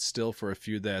little bit still for a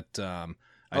few that I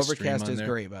stream Overcast on is there.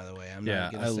 great, by the way. I'm Yeah,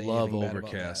 not gonna I say love anything bad about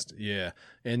Overcast. that. Yeah.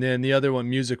 And then the other one,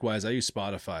 music-wise, I use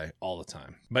Spotify all the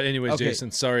time. But anyways, Okay, Jason,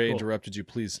 sorry I cool. interrupted you.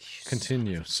 Please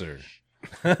continue, sir.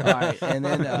 All right, and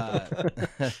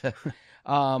then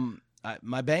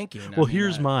My banking. Well,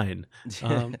 here's mine.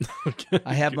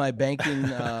 I have my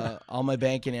banking, all my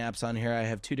banking apps on here. I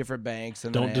have 2 different banks,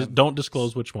 and Don't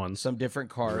disclose which ones. some different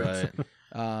cards.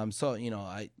 Right. So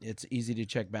it's easy to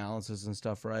check balances and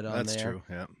stuff right on That's there. true.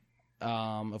 Yeah.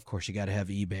 Of course, you got to have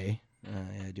eBay.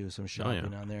 I do some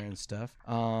shopping on there and stuff.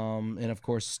 And of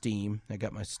course, Steam. I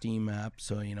got my Steam app,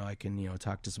 so I can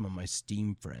talk to some of my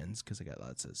Steam friends because I got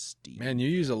lots of Steam. Man, you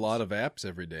use a lot of apps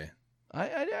every day.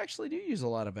 I actually do use a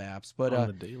lot of apps, but on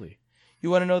the daily. you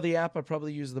want to know the app I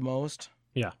probably use the most?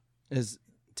 Yeah. Is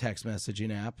text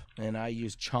messaging app, and I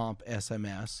use Chomp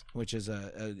SMS, which is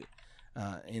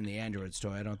in the Android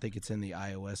store. I don't think it's in the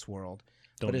iOS world,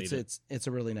 but it's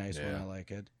a really nice one. I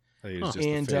like it. I use just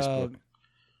And the Facebook.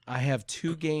 I have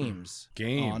 2 games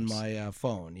Games on my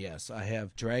phone. Yes, I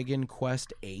have Dragon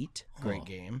Quest 8, great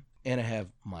game, and I have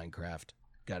Minecraft.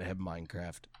 Got to have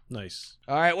Minecraft. Nice.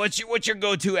 All right, what's your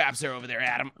go-to apps there over there,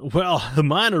 Adam? Well,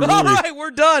 mine are really... All right,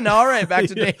 we're done. All right, back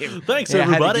to Dave. Thanks, Hey, I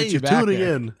had to everybody, get you for back tuning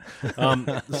there. in.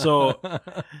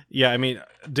 I mean,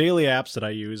 daily apps that I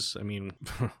use,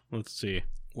 let's see.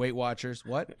 Weight Watchers,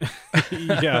 what?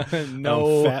 Yeah.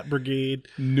 No. Fat Brigade.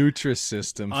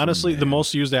 Nutrisystem. Honestly, the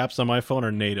most used apps on my phone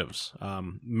are natives.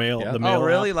 Mail. Yeah. The mail Oh,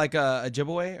 really? app. Like a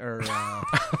Ojibwe or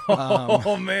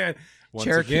Oh man! Once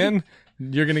Cherokee? again,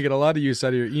 you're going to get a lot of use out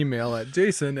of your email at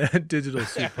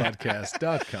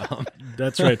jason@digitalsouppodcast.com.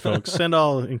 That's right, folks. Send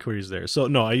all inquiries there. So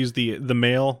no, I use the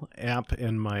mail app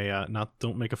and my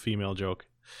don't make a female joke.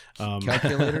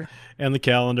 calculator? And the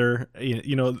calendar.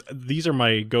 These are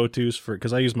my go-tos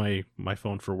because I use my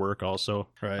phone for work also.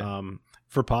 Right.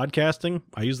 For podcasting,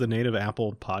 I use the native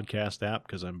Apple podcast app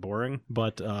because I'm boring.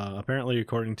 But apparently,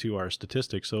 according to our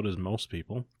statistics, so does most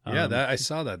people. Yeah, I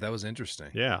saw that. That was interesting.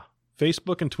 Yeah.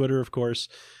 Facebook and Twitter, of course.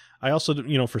 I also,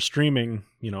 for streaming,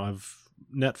 I've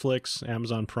Netflix,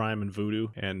 Amazon Prime, and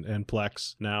Vudu, and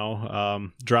Plex now.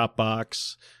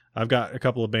 Dropbox. I've got a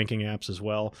couple of banking apps as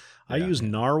well. I use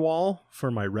Narwhal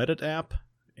for my Reddit app,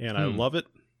 and I love it.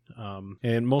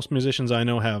 And most musicians I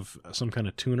know have some kind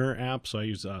of tuner app, so I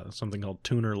use something called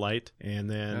Tuner Lite. And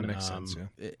then That makes sense,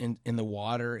 yeah. In the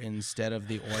water instead of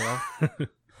the oil?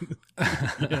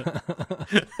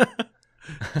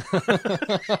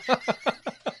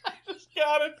 Just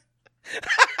got it.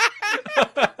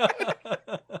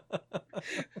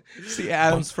 See,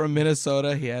 Adam's from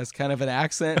Minnesota. He has kind of an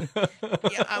accent.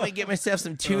 Yeah, I'm going to get myself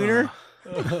some tuner.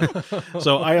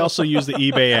 So I also use the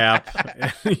eBay app.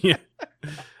 Yeah.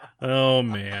 Oh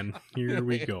man, here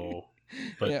we go.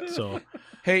 But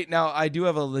Hey, now I do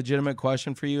have a legitimate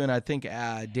question for you, and I think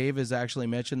Dave has actually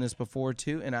mentioned this before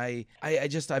too. And I've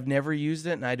never used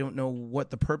it, and I don't know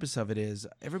what the purpose of it is.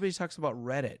 Everybody talks about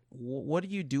Reddit. What do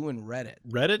you do in Reddit?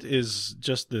 Reddit is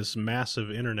just this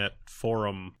massive internet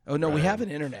forum. Oh no, we have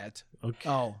an internet. Okay.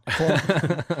 Oh,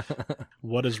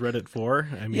 What is Reddit for?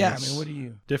 what do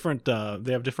you? Different.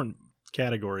 They have different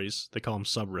categories. They call them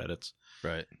subreddits.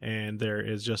 Right. And there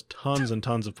is just tons and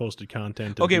tons of posted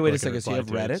content. Okay, wait a second. So you have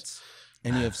Reddits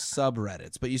and you have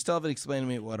subreddits, but you still haven't explained to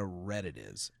me what a Reddit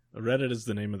is. Reddit is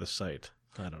the name of the site.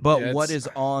 I don't know. But what is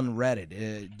on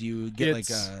Reddit? Do you get like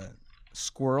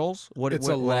squirrels? It's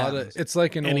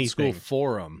like an old school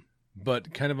forum,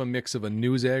 but kind of a mix of a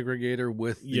news aggregator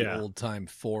with the old time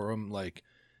forum, like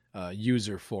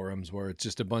user forums, where it's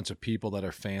just a bunch of people that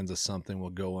are fans of something will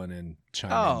go in and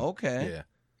chime in. Oh, okay. Yeah.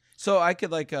 So I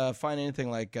could find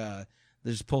anything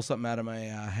just pull something out of my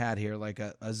hat here, like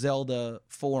a Zelda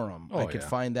forum. I could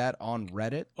find that on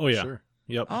Reddit. Oh yeah. Sure.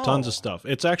 Yep. Tons of stuff.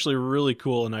 It's actually really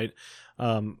cool. And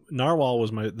Narwhal was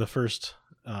the first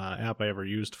app I ever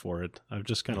used for it. I've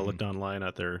just kind of looked online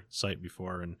at their site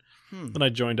before, and then I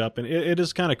joined up. And it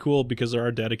is kind of cool because there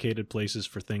are dedicated places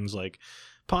for things like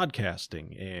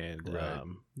podcasting and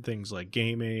things like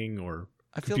gaming or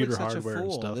I feel computer like such a hardware and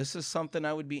fool. stuff. This is something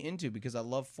I would be into because I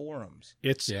love forums.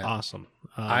 It's awesome.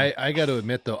 I got to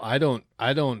admit though, I don't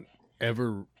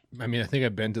ever. I mean, I think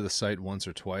I've been to the site once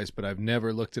or twice, but I've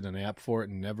never looked at an app for it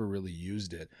and never really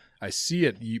used it. I see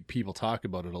it. People talk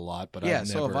about it a lot, but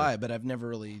so have I. But I've never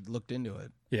really looked into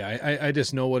it. Yeah, I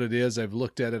just know what it is. I've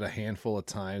looked at it a handful of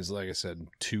times. Like I said,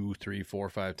 2, 3, 4,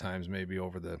 5 times maybe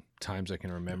over the times I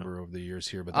can remember over the years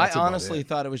here. But that's I honestly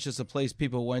thought it was just a place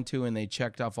people went to and they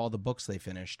checked off all the books they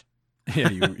finished. Yeah,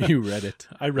 you read it.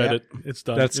 I read it. It's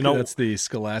done. That's the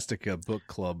Scholastica book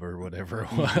club or whatever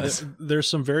it was. There's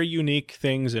some very unique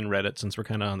things in Reddit since we're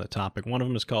kind of on the topic. One of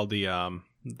them is called the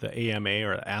AMA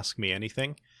or Ask Me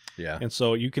Anything. Yeah, and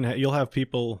so you'll have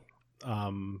people,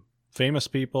 famous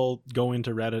people, go into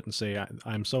Reddit and say,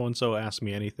 "I'm so and so. Ask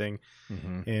me anything."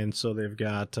 And so they've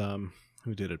got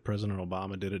who did it? President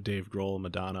Obama did it. Dave Grohl,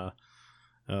 Madonna.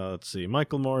 Let's see.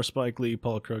 Michael Moore, Spike Lee,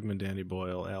 Paul Krugman, Danny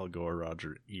Boyle, Al Gore,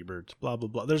 Roger Ebert, blah, blah,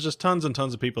 blah. There's just tons and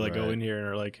tons of people that go in here and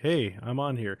are like, hey, I'm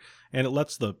on here. And it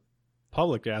lets the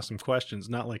public ask them questions,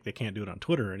 not like they can't do it on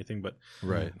Twitter or anything, but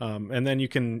Right. and then you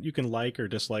can like or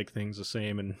dislike things the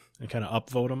same and kind of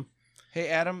upvote them. Hey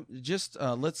Adam, just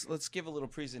let's give a little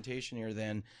presentation here,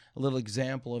 then a little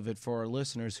example of it for our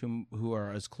listeners who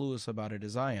are as clueless about it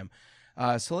as I am.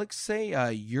 So let's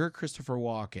say you're Christopher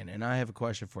Walken, and I have a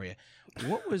question for you.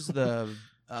 What was the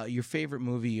your favorite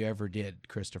movie you ever did,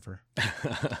 Christopher?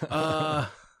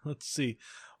 Let's see.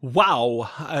 Wow,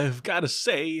 I've got to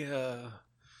say,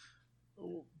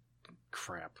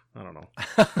 crap. I don't know.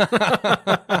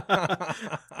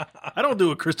 I don't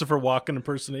do a Christopher Walken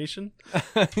impersonation.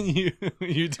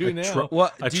 you do now.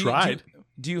 I tried.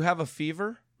 Do you have a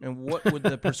fever? And what would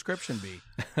the prescription be?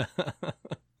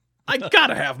 I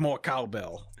gotta have more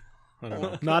cowbell. I don't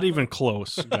know. Not even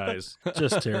close, guys.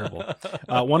 Just terrible.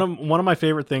 One of my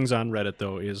favorite things on Reddit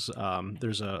though is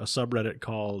there's a subreddit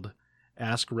called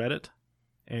Ask Reddit,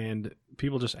 and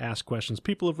people just ask questions.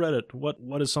 People of Reddit,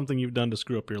 what is something you've done to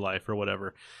screw up your life or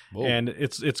whatever? Whoa. And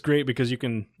it's great because you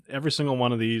can every single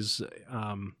one of these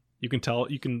you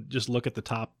can just look at the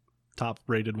top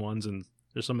rated ones, and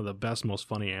there's some of the best, most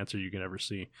funny answers you can ever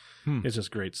see. It's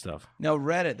just great stuff. Now,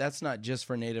 Reddit, that's not just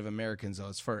for Native Americans, though.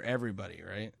 It's for everybody,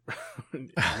 right?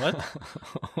 What?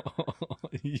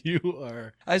 You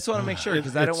are I just want to make sure,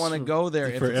 because I don't want to go there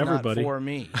if for it's everybody. not for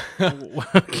me.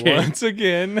 Okay. once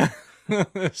again.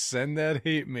 Send that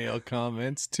hate mail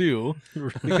comments too.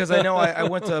 Because I know I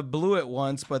went to Blewett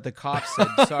once, but the cops said,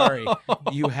 sorry,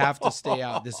 you have to stay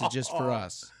out. This is just for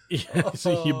us. Yeah,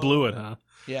 so you blew it, huh?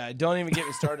 Yeah, don't even get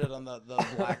me started on the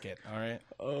blacket, all right?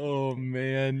 Oh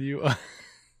man, you are.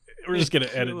 We're just gonna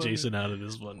edit Jason out of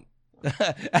this one.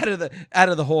 out of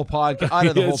the whole podcast. Out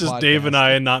of the whole It's just podcast. Dave and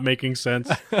I not making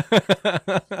sense.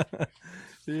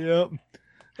 Yep.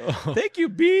 Thank you,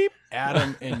 Beep.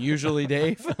 Adam and usually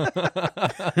Dave.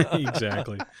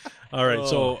 Exactly. All right,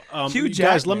 so Hugh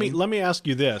guys, Jackman. let me ask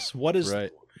you this: what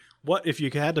Right. if you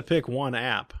had to pick one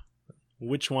app?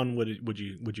 Which one would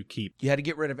you keep? You had to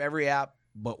get rid of every app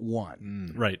but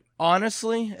one. Right.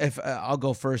 Honestly, if I'll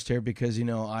go first here because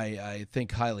I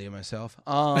think highly of myself.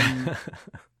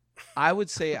 I would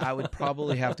say I would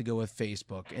probably have to go with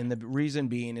Facebook, and the reason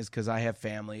being is because I have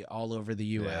family all over the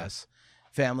U.S.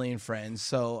 Family and friends.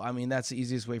 So I mean that's the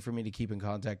easiest way for me to keep in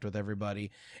contact with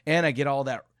everybody, and I get all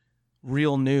that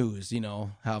real news.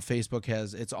 How Facebook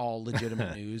it's all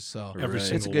legitimate news. So Every Right.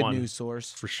 single it's a good one, news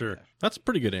source for sure. That's a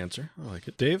pretty good answer. I like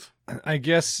it, Dave. I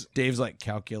guess. Dave's like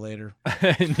calculator.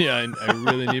 Yeah, I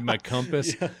really need my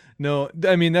compass. No,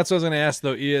 I mean that's what I was going to ask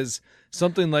though. Is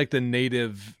something like the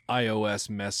native iOS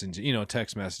messaging,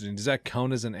 text messaging, does that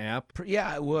count as an app?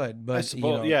 Yeah, it would, but I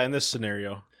suppose, yeah, in this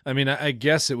scenario. I mean, I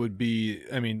guess it would be.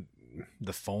 I mean,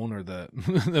 the phone or the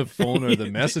phone or the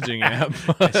messaging app.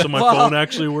 So my Well- phone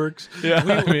actually works. Yeah,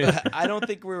 I mean, I don't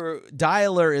think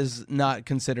Dialer is not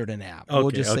considered an app. We'll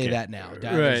Okay, just say okay. that now.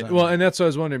 Dialer's right. not Well, an and that's what I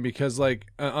was wondering because, like,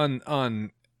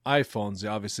 on iPhones,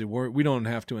 obviously, we don't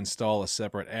have to install a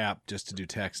separate app just to do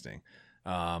texting,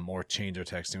 or change our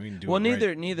texting. We can do well, it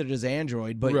right. neither does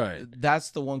Android, but Right.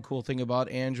 that's the one cool thing about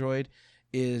Android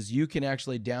is you can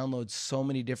actually download so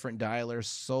many different dialers,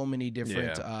 so many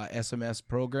different SMS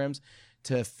programs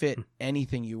to fit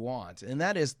anything you want. And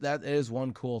that is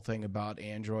one cool thing about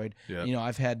Android. Yeah.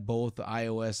 I've had both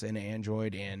iOS and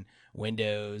Android and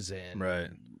Windows and Right.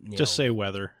 Just say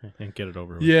weather and get it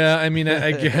over with. Yeah, I mean,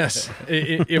 I guess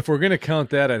if we're gonna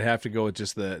count that, I'd have to go with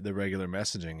just the regular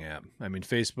messaging app. I mean,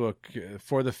 Facebook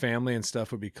for the family and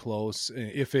stuff would be close.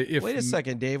 If Wait a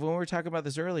second, Dave. When we were talking about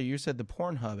this earlier, you said the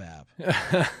Pornhub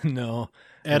app. No,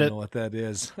 Edit. don't know what that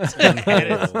is.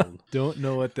 Oh. Don't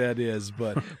know what that is,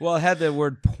 but Well, it had the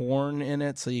word porn in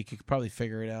it, so you could probably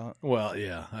figure it out. well,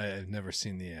 yeah, I've never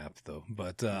seen the app though.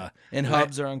 But And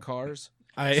hubs are on cars.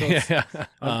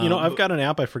 I've got an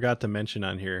app I forgot to mention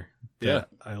on here. That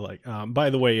I like. By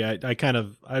the way,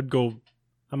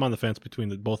 I'm on the fence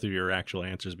between both of your actual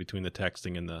answers between the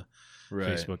texting and the right.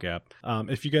 Facebook app.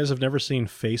 If you guys have never seen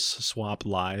Face Swap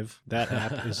Live, that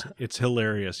app it's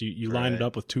hilarious. You line it Right.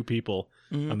 up with two people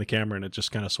on the camera and it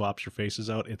just kind of swaps your faces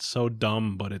out. It's so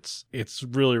dumb, but it's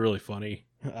really, really funny.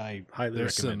 I highly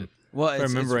There's recommend some- it. Well, I it's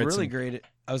remember I had really some- great.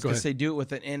 I was Go going to ahead. say do it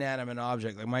with an inanimate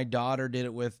object. Like my daughter did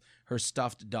it with her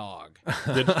stuffed dog. I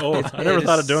never It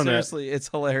thought is of doing that. seriously, it's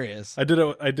hilarious. I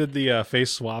did the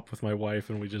face swap with my wife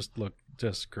and we just looked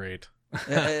just great.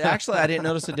 Actually, I didn't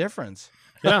notice a difference.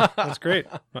 Yeah, that's great.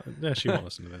 Yeah, she won't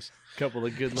listen to this. Couple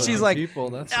of good She's like, people.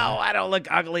 That's no, I don't look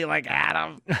ugly like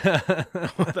Adam.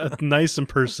 That nice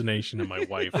impersonation of my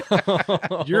wife.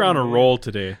 You're on a roll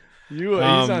today. He's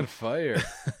on fire.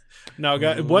 Now,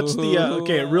 guys, what's the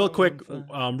okay? Real quick.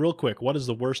 What is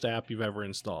the worst app you've ever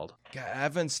installed? God,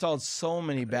 I've installed so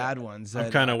many bad ones.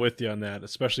 I'm kind of with you on that,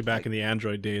 especially back in the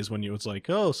Android days when you was like,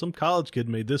 oh, some college kid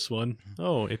made this one.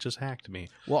 Oh, it just hacked me.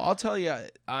 Well, I'll tell you,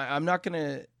 I'm not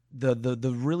gonna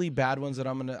the really bad ones that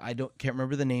can't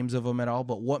remember the names of them at all.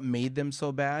 But what made them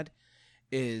so bad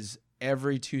is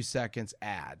every 2 seconds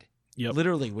ad. Yep.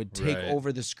 Literally would take Right.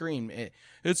 over the screen.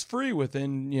 It's free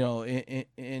within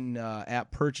in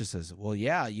app purchases. Well,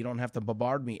 yeah, you don't have to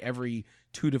bombard me every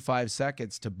 2 to 5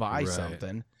 seconds to buy Right.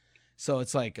 something. So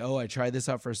it's like, oh, I tried this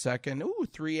out for a second. Ooh,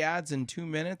 3 ads in 2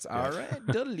 minutes. All right,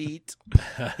 delete.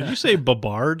 Did you say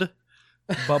Babard?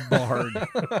 Bombard.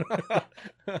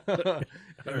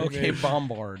 Okay,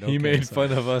 bombard. He Okay, made sorry.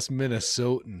 fun of us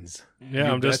Minnesotans. Yeah,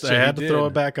 You I betcha had he to throw did.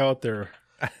 it back out there.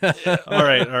 all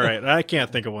right. I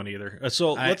can't think of one either.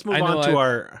 So let's move I know on to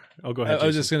our. Oh, go ahead. I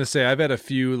was Jason. just gonna say I've had a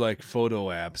few like photo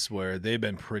apps where they've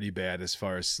been pretty bad as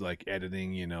far as like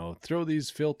editing. Throw these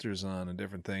filters on and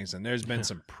different things, and there's been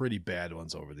some pretty bad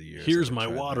ones over the years. Here's that I've my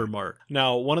tried watermark.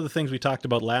 Now, one of the things we talked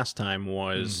about last time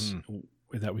was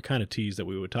that we kind of teased that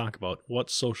we would talk about what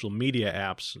social media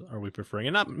apps are we preferring,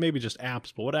 and not maybe just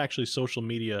apps, but what actually social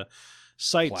media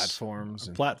sites, Platforms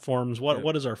and- platforms.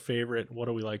 What is our favorite? What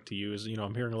do we like to use?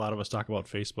 I'm hearing a lot of us talk about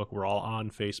Facebook. We're all on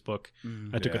Facebook.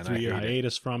 I took Yeah, a and I 3-year hate it.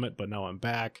 hiatus from it, but now I'm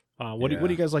back. What do Yeah.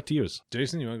 you guys like to use?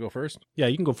 Jason, you want to go first? Yeah,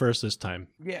 you can go first this time.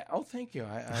 Yeah. Oh, thank you.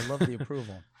 I love the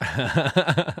approval.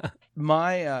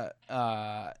 My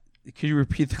could you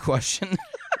repeat the question?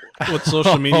 What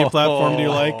social media platform do you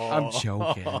like? I'm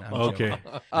joking. Okay.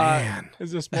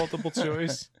 Is this multiple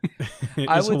choice?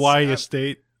 Is would Hawaii say- a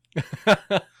state?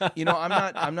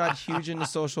 I'm not huge into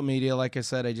social media. Like I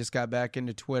said, I just got back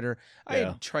into Twitter. I Yeah.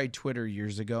 had tried Twitter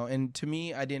years ago, and to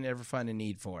me, I didn't ever find a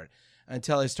need for it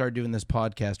until I started doing this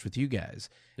podcast with you guys.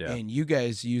 Yeah. And you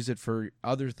guys use it for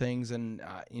other things, and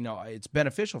it's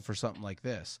beneficial for something like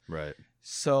this. Right.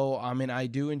 So, I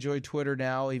do enjoy Twitter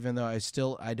now, even though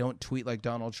I don't tweet like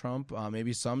Donald Trump.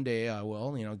 Maybe someday I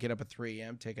will, get up at 3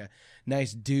 a.m., take a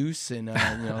nice deuce and,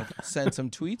 send some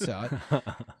tweets out.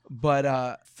 But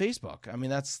Facebook,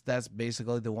 that's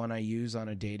basically the one I use on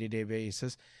a day-to-day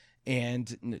basis.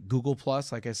 And Google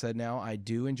Plus, like I said, now I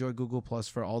do enjoy Google Plus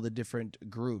for all the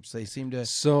different groups. They seem to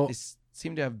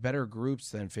seem to have better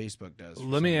groups than Facebook does.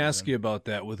 Let me ask you about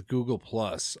that with Google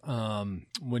Plus.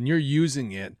 When you're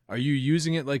using it, are you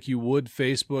using it like you would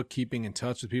Facebook, keeping in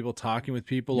touch with people, talking with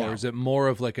people, No. or is it more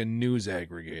of like a news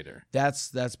aggregator? That's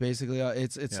basically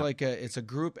it's Yeah. like it's a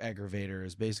group aggravator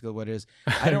is basically what it is.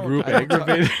 I don't Group I don't talk-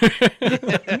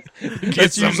 aggravator.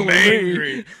 That's usually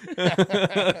me.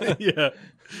 Yeah.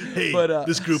 Hey, But,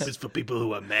 this group is for people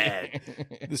who are mad.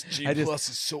 This G I just- Plus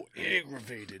is so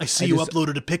aggravated. I see I you just-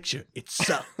 uploaded a picture. It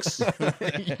sucks.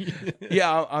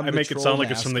 Yeah, I'm I the make it troll sound like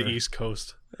it's from the master. East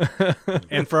Coast.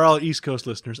 And for all East Coast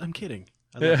listeners, I'm kidding.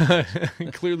 I love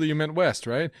it. Clearly, you meant West,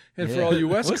 right? And for Yeah. all you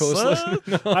West What's Coast up?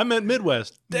 listeners, I meant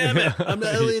Midwest. Damn it. I'm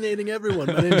alienating everyone.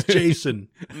 My name's Jason.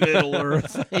 Middle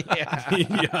Earth. Yeah.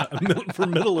 Yeah,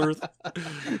 from Middle Earth.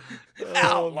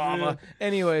 Ow, llama.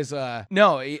 Anyways,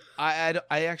 no, I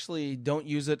actually don't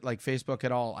use it like Facebook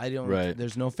at all. I don't. Right.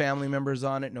 There's no family members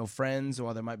on it, no friends.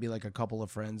 Well, there might be like a couple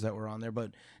of friends that were on there,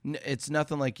 but it's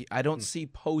nothing like. I don't see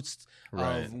posts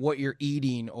Right. of what you're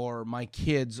eating or my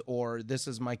kids or this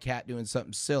is my cat doing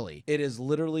something silly. It is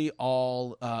literally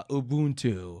all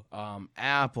Ubuntu,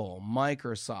 Apple,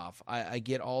 Microsoft. I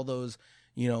get all those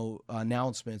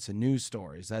announcements and news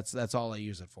stories. That's all I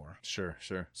use it for. sure.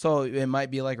 So it might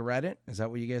be like Reddit. Is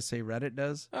that what you guys say Reddit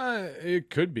does? It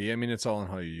could be. I mean, it's all on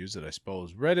how you use it, I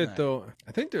suppose. Reddit, Right. though,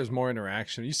 I think there's more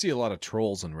interaction. You see a lot of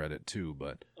trolls on Reddit too,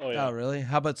 but Oh, really?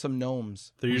 How about some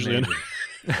gnomes? They're usually under,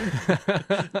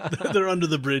 they're under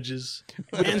the bridges.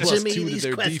 Answer me these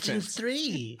questions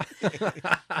 3.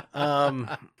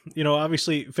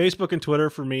 Obviously Facebook and Twitter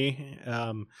for me.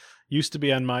 Used to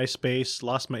be on MySpace,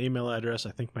 lost my email address.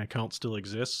 I think my account still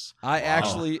exists.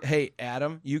 Hey,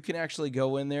 Adam, you can actually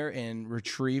go in there and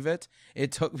retrieve it.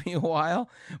 It took me a while,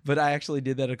 but I actually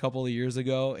did that a couple of years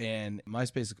ago, and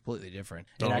MySpace is completely different.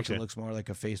 It Oh, actually okay. looks more like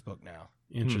a Facebook now.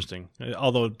 Interesting.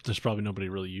 Although there's probably nobody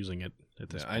really using it at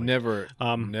this point. I never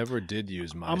Um, did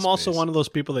use MySpace. I'm also one of those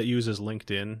people that uses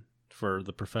LinkedIn for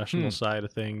the professional side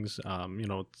of things.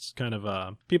 It's kind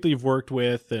of people you've worked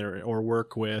with or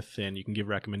work with, and you can give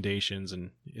recommendations, and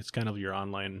it's kind of your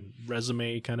online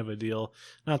resume kind of a deal.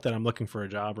 Not that I'm looking for a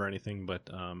job or anything, but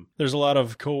there's a lot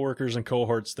of coworkers and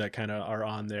cohorts that kind of are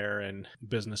on there, and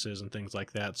businesses and things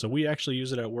like that. So we actually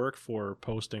use it at work for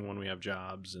posting when we have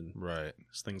jobs and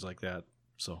things like that.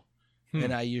 So.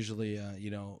 And I usually,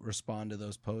 respond to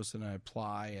those posts and I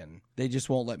apply, and they just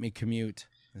won't let me commute.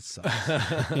 It sucks.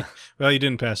 Well, you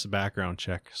didn't pass the background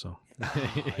check, so.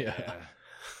 Yeah.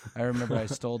 I remember I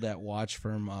stole that watch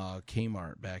from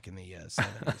Kmart back in the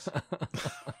 70s.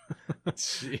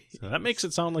 So that makes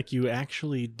it sound like you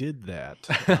actually did that.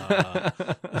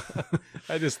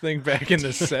 I just think back in the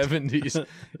 70s,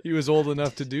 he was old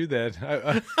enough to do that.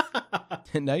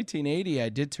 In 1980, I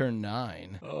did turn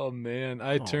 9. Oh, man.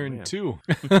 I turned 2.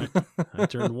 I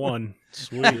turned 1.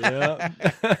 Sweet. Yeah.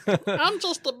 I'm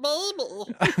just a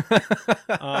baby.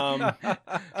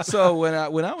 So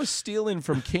when I was stealing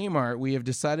from Kmart, we have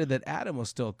decided that Adam was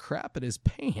still crapping his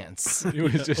pants. It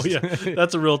was just,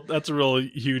 That's a real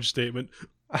huge statement.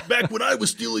 Back when I was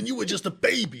stealing, you were just a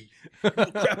baby. You were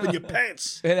crapping your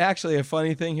pants. And actually, a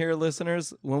funny thing here,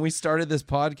 listeners, when we started this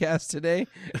podcast today,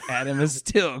 Adam is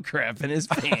still crapping his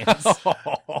pants.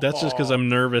 That's just because I'm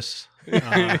nervous.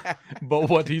 But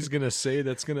what he's going to say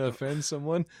that's going to offend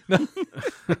someone?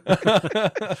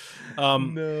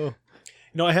 No.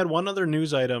 I had one other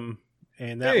news item,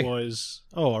 and that was...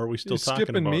 Oh, are we still You talking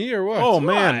skipping about... me or what? Oh,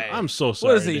 man. Why? I'm so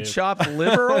sorry, What is he, Dave. chopped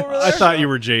liver over there? I thought you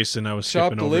were Jason. I was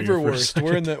Chopped skipping over you for a liverwurst.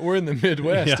 second. We're in the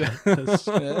Midwest. Yeah, that's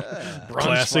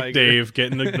classic Braunschweiger. Dave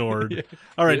getting ignored. Yeah.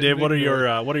 All right, Getting Dave. What are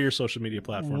ignored. your social media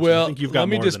platforms? Well, I think you've got let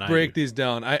me more just than break I do. these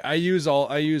down. I use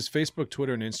Facebook,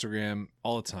 Twitter, and Instagram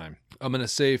all the time. I'm going to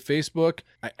say Facebook,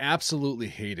 I absolutely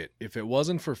hate it. If it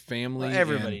wasn't for family Well,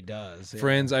 everybody and does. Yeah.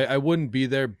 friends, I wouldn't be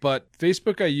there. But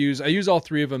Facebook I use all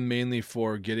three of them mainly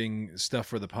for getting stuff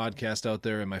for the podcast out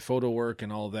there and my photo work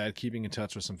and all of that, keeping in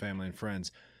touch with some family and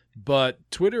friends. But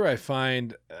Twitter, I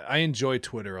find I enjoy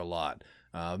Twitter a lot.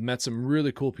 Met some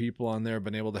really cool people on there,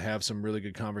 been able to have some really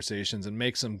good conversations and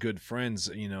make some good friends,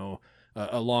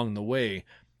 along the way.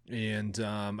 And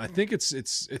I think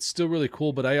it's still really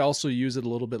cool, but I also use it a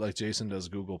little bit like Jason does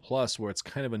Google Plus, where it's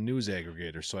kind of a news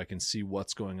aggregator, so I can see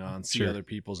what's going on, see other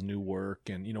people's new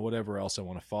work, and whatever else I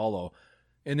want to follow.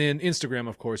 And then Instagram,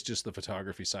 of course, just the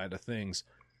photography side of things.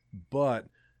 But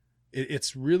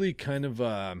it's really kind of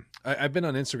I've been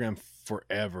on Instagram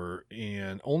forever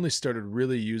and only started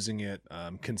really using it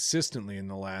consistently in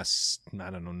the last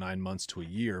 9 months to a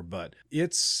year. But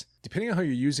it's depending on how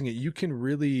you're using it, you can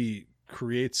really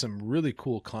create some really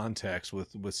cool contacts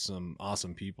with some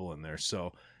awesome people in there.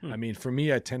 So I mean, for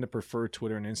me, I tend to prefer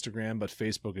Twitter and Instagram, but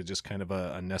Facebook is just kind of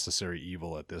a necessary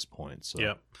evil at this point. So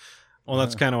Yep. Well,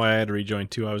 that's kind of why I had to rejoin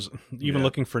too. I was even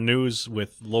looking for news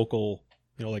with local,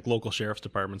 like local sheriff's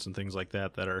departments and things like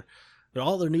that are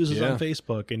all their news is on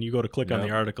Facebook, and you go to click on the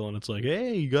article and it's like,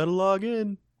 hey, you got to log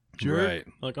in. Jerk. Right.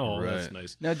 Like, oh, that's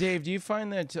nice. Now, Dave, do you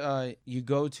find that you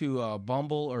go to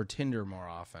Bumble or Tinder more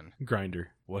often?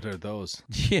 Grinder. What are those?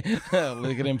 Yeah,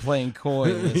 look at him playing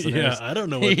coy. Listeners. Yeah, I don't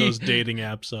know what those dating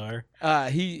apps are.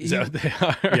 Is that what they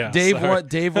are? Yeah.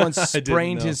 Dave once I didn't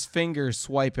sprained know. his finger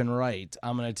swiping right.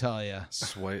 I'm gonna tell you.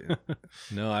 Swipe.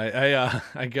 No,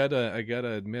 I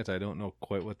gotta admit I don't know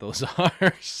quite what those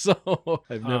are. So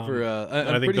I've never.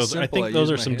 I think those. I think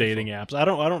those are some dating apps. I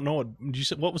don't know what. Did you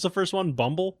say, what was the first one?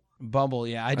 Bumble. Bumble,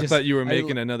 yeah. I thought you were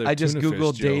making another. I just tuna fish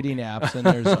googled joke. dating apps, and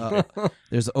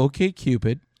there's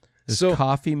OkCupid. There's So-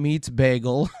 Coffee Meets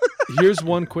Bagel. Here's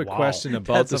one quick Wow. question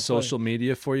about That's the a funny- social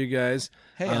media for you guys.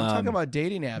 Hey, I'm talking about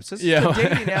dating apps. This Yeah, is the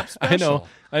dating app special.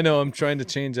 I know. I'm trying to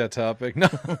change that topic. No,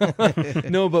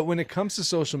 no. But when it comes to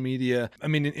social media, I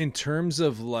mean, in terms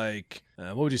of like,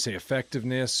 what would you say,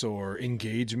 effectiveness or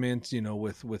engagement?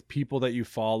 With people that you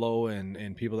follow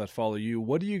and people that follow you.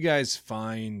 What do you guys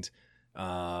find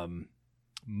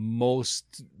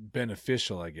most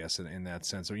beneficial? I guess in that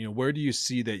sense, or where do you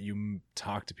see that you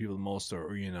talk to people the most,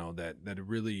 or that it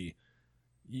really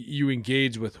you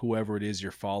engage with whoever it is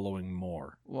you're following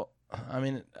more? Well, I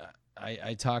mean,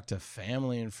 I talk to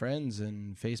family and friends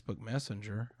in Facebook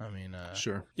Messenger. I mean,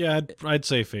 Sure. Yeah, I'd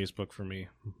say Facebook for me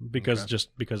because Okay.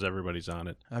 because everybody's on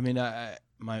it. I mean,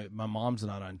 my mom's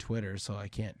not on Twitter, so I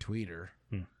can't tweet her.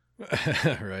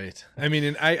 Right. I mean,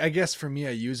 and I guess for me,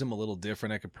 I use them a little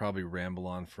different. I could probably ramble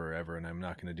on forever, and I'm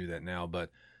not going to do that now. But,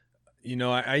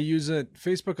 I use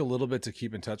Facebook a little bit to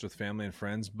keep in touch with family and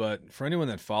friends. But for anyone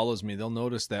that follows me, they'll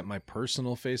notice that my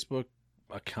personal Facebook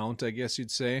account, I guess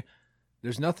you'd say,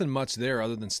 there's nothing much there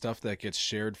other than stuff that gets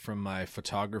shared from my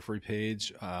photography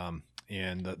page and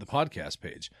the podcast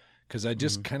page. because I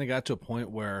just kind of got to a point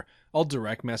where I'll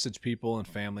direct message people and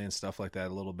family and stuff like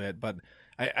that a little bit. But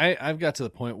I've got to the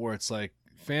point where it's like,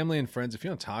 family and friends, if you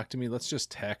don't talk to me, let's just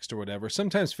text or whatever.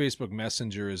 Sometimes Facebook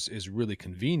Messenger is really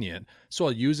convenient, so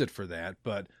I'll use it for that.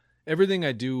 But everything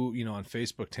I do, on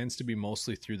Facebook tends to be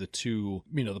mostly through the two,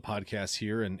 the podcasts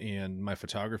here and my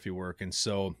photography work. And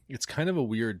so it's kind of a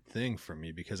weird thing for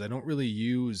me because I don't really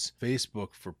use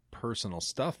Facebook for personal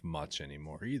stuff much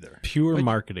anymore either. Pure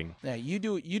marketing. Yeah, you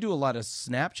do a lot of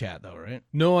Snapchat though, right?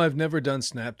 No, I've never done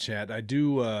Snapchat. I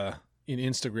do in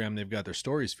Instagram, they've got their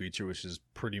stories feature, which is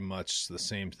pretty much the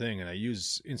same thing. And I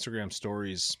use Instagram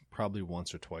stories probably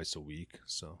once or twice a week.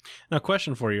 So now,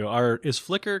 question for you: is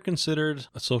Flickr considered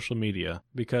a social media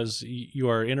because you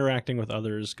are interacting with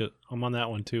others? 'Cause I'm on that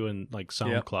one too, and like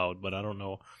SoundCloud, but I don't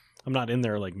know. I'm not in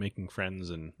there like making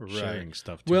friends and sharing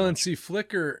stuff. Well, much. and see,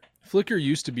 Flickr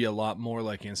used to be a lot more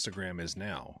like Instagram is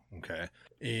now. Okay.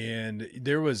 And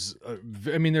there was,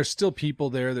 there's still people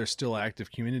there. There's still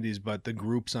active communities, but the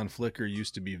groups on Flickr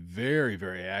used to be very,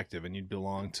 very active, and you'd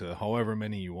belong to however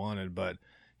many you wanted. But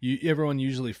everyone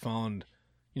usually found,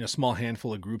 a small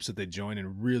handful of groups that they join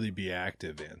and really be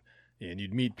active in. And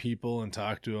you'd meet people and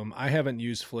talk to them. I haven't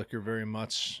used Flickr very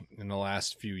much in the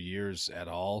last few years at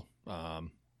all.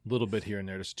 Little bit here and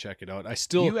there just to check it out.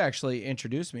 You actually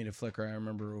introduced me to Flickr. I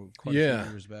remember quite a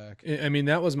few years back.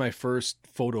 That was my first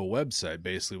photo website,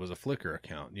 basically, was a Flickr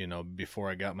account. Before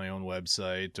I got my own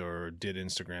website or did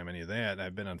Instagram, any of that,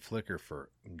 I've been on Flickr for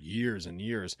years and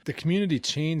years. The community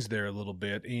changed there a little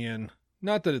bit, and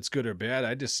not that it's good or bad.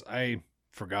 I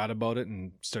forgot about it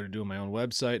and started doing my own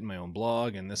website and my own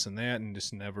blog and this and that, and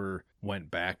just never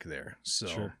went back there. So,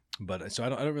 Sure. So I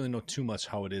don't really know too much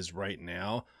how it is right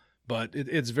now. But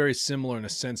it's very similar in a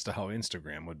sense to how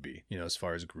Instagram would be, as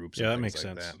far as groups. Yeah, and that makes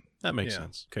things like sense. That. That makes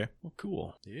sense. Okay, well,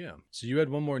 cool. Yeah. So you had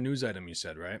one more news item you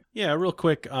said, right? Yeah, real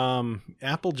quick.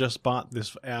 Apple just bought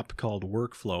this app called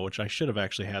Workflow, which I should have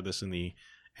actually had this in the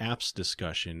apps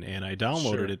discussion, and I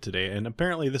downloaded it today. And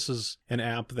apparently this is an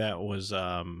app that was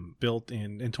built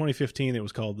in 2015. It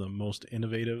was called the Most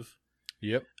Innovative.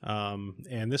 Yep.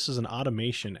 And this is an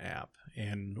automation app.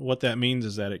 And what that means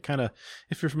is that it kind of,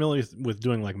 if you're familiar with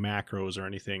doing like macros or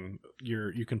anything,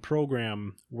 you can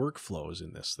program workflows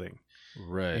in this thing.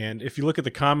 Right. And if you look at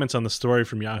the comments on the story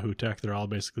from Yahoo Tech, they're all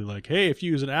basically like, hey, if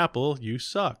you use an Apple, you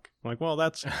suck. I'm like, well,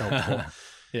 that's helpful.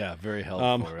 Yeah, very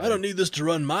helpful. Right? I don't need this to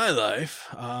run my life.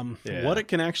 Yeah. What it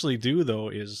can actually do, though,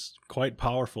 is quite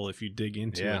powerful if you dig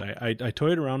into it. I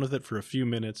toyed around with it for a few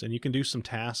minutes, and you can do some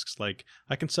tasks. Like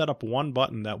I can set up one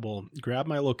button that will grab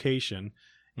my location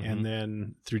and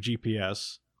then through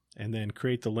GPS, and then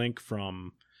create the link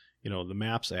from the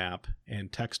Maps app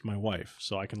and text my wife,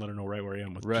 so I can let her know right where I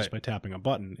am just by tapping a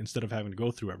button instead of having to go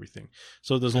through everything.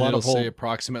 So there's a lot of say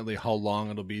approximately how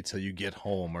long it'll be till you get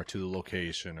home or to the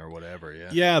location or whatever.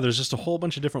 Yeah. There's just a whole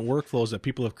bunch of different workflows that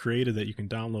people have created that you can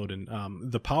download,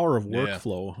 and the power of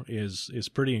workflow is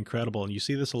pretty incredible. And you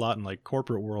see this a lot in like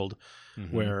corporate world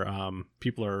where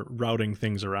people are routing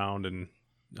things around and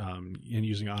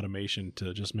using automation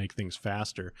to just make things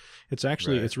faster. It's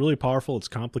actually it's really powerful. It's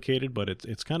complicated, but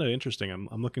it's kind of interesting.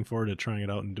 I'm looking forward to trying it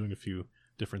out and doing a few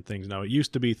different things. Now, it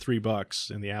used to be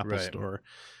 $3 in the Apple Store,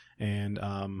 and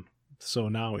so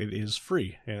now it is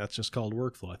free, and that's just called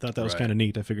Workflow. I thought that was kind of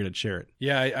neat. I figured I'd share it.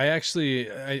 Yeah, I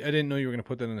actually I didn't know you were going to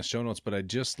put that in the show notes, but I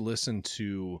just listened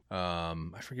to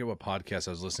I forget what podcast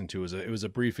I was listening to. It was a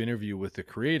brief interview with the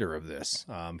creator of this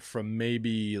from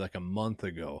maybe like a month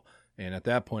ago. And at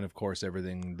that point, of course,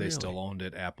 everything they still owned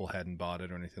it. Apple hadn't bought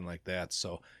it or anything like that.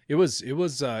 So it was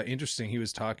interesting. He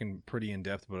was talking pretty in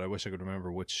depth, but I wish I could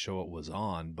remember which show it was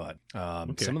on. But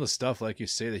some of the stuff, like you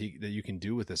say, that you can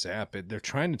do with this app, they're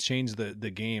trying to change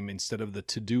the game instead of the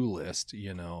to-do list.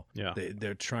 Yeah.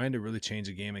 They're trying to really change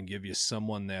the game and give you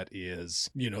someone that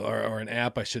is, or an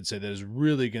app, I should say, that is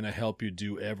really going to help you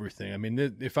do everything. I mean,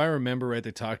 if I remember right,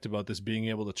 they talked about this being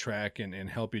able to track and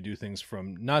help you do things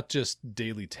from not just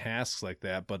daily tasks like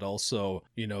that, but also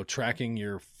tracking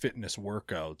your fitness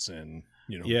workouts and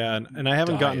and I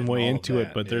haven't gotten way into it,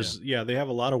 but there's they have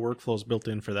a lot of workflows built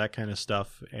in for that kind of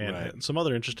stuff, and some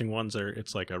other interesting ones are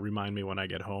it's like a remind me when I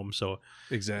get home. So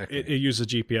exactly it uses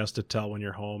GPS to tell when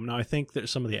you're home. Now I think that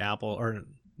some of the Apple, or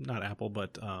not Apple,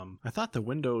 but I thought the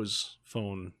Windows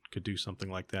phone could do something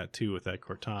like that too with that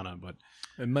Cortana, but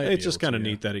it's just kind of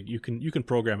neat that you can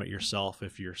program it yourself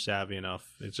if you're savvy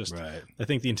enough. It's just I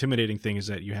think the intimidating thing is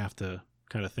that you have to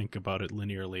kind of think about it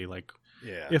linearly, like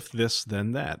if this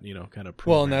then that, kind of programming.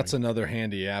 Well, and that's another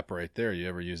handy app right there. You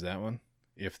ever use that one?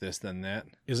 If this then that.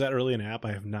 Is that really an app?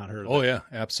 I have not heard of it. Oh yeah,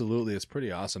 absolutely. It's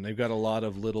pretty awesome. They've got a lot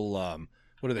of little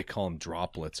what do they call them,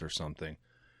 droplets or something.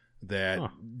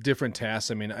 that different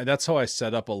tasks. I mean, that's how I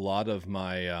set up a lot of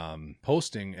my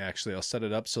posting. Actually, I'll set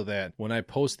it up so that when I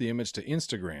post the image to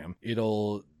Instagram,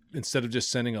 it'll, instead of just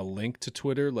sending a link to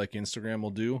Twitter like Instagram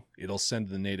will do, it'll send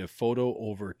the native photo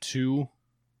over to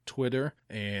Twitter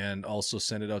and also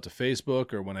send it out to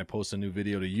Facebook. Or when I post a new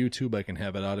video to YouTube, I can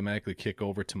have it automatically kick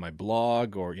over to my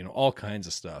blog, or, you know, all kinds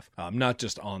of stuff. Not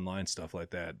just online stuff like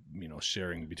that, you know,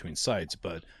 sharing between sites,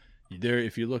 but there,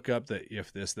 if you look up the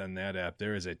If This Then That app,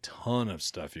 there is a ton of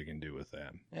stuff you can do with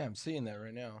that. Yeah, I'm seeing that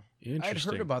right now. I'd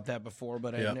Interesting. heard about that before,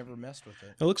 but I never messed with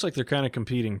it. It looks like they're kind of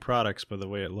competing products by the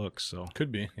way it looks. So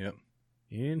Could be, yep.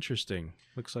 interesting.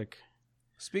 Looks like.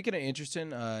 Speaking of interesting,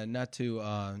 not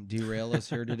to derail us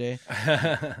here today,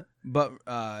 but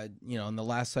you know, in the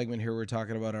last segment here, we're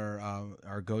talking about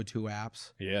our go-to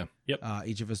apps. Yeah.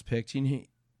 Each of us picked. Did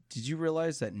you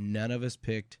realize that none of us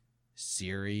picked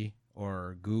Siri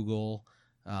or Google?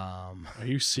 Are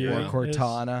you serious? Or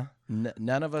Cortana?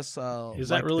 None of us. Is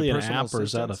that really an app or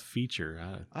is that a assistants.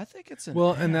 feature? I think it's an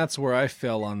Well, app. and that's where I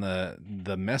fell on the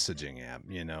messaging app,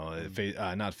 you know,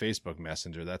 not Facebook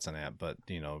Messenger, that's an app, but,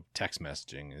 you know, text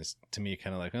messaging is to me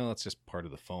kind of like, oh, that's just part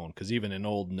of the phone, because even an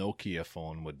old Nokia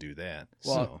phone would do that.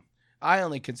 Well, I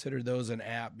only consider those an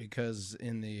app because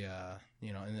in the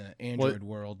in the Android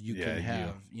world you can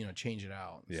have change it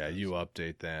out. Yeah, you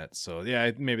update that. So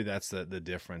yeah, maybe that's the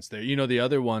difference there. You know, the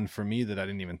other one for me that I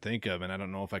didn't even think of, and I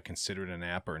don't know if I consider it an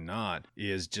app or not,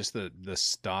 is just the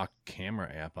stock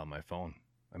camera app on my phone.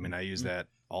 I mean, I use that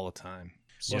all the time.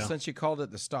 Well, since you called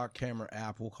it the stock camera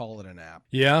app, we'll call it an app.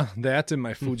 Yeah, that and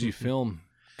my Fujifilm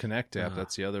Connect app.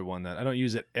 That's the other one that I don't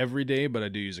use it every day, but I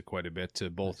do use it quite a bit to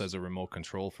both as a remote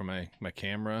control for my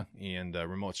camera and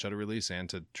remote shutter release, and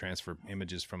to transfer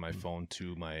images from my phone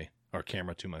to or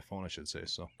camera to my phone, I should say.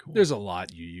 So There's a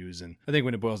lot you use. And I think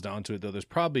when it boils down to it, though, there's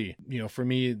probably, you know, for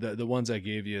me, the ones I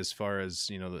gave you as far as,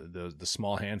 you know, the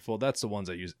small handful, that's the ones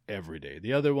I use every day.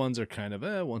 The other ones are kind of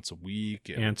once a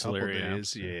week, ancillary a couple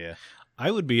days. apps. Yeah.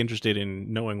 I would be interested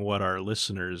in knowing what our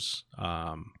listeners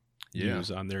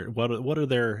use on their what are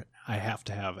their I have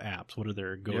to have apps. What are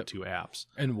their go-to apps?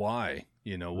 And why?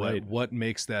 You know, what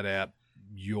makes that app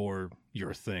your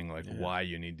thing, like why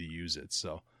you need to use it.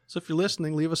 So if you're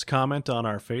listening, leave us a comment on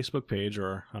our Facebook page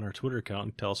or on our Twitter account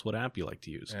and tell us what app you like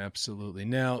to use. Absolutely.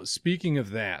 Now, speaking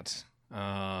of that,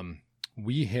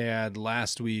 we had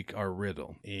last week our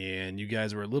riddle, and you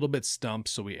guys were a little bit stumped,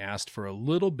 so we asked for a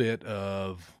little bit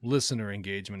of listener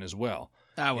engagement as well.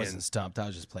 I wasn't stumped. I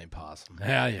was just playing possum.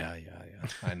 Yeah.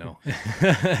 I know.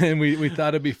 And we thought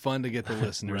it'd be fun to get the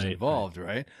listeners involved,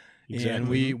 right?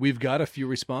 Exactly. And we've got a few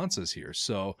responses here.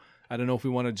 So I don't know if we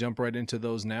want to jump right into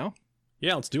those now.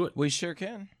 Yeah, let's do it. We sure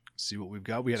can. See what we've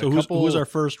got. We had so a couple. Who was our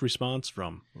first response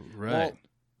from? Right. Well,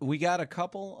 we got a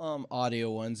couple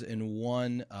audio ones and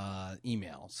one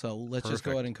email. So let's just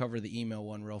go ahead and cover the email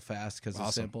one real fast because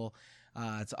it's simple.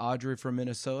 It's Audrey from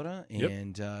Minnesota,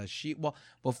 and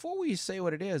before we say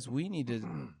what it is, we need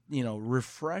to,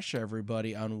 refresh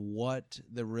everybody on what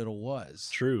the riddle was.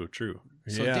 True.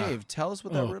 So Dave, tell us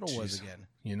what that riddle was again.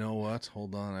 You know what?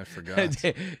 Hold on, I forgot.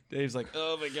 Dave's like,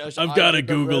 oh my gosh, I've got to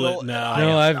Google it now.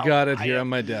 No, I've got it here on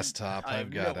my desktop. I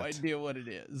have no idea what it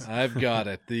is. I've got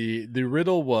it. The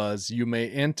riddle was: you may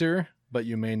enter, but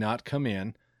you may not come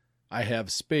in. I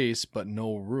have space, but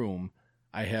no room.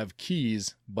 I have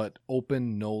keys, but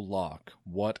open no lock.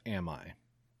 What am I?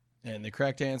 And the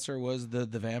correct answer was the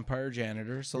vampire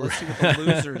janitor. So let's see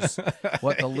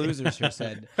what the losers here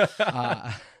said.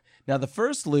 Now, the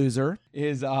first loser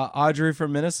is Audrey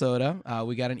from Minnesota.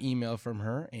 We got an email from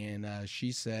her, and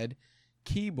she said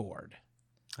keyboard.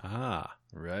 Ah,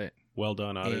 right. Well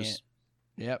done, Audrey.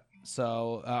 Yep.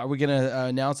 So are we going to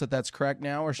announce that that's correct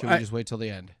now, or should we just wait till the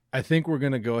end? I think we're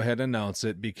going to go ahead and announce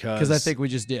it because I think we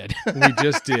just did. We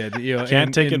just did.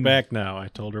 Can't take it back now. I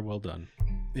told her well done.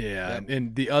 Yeah,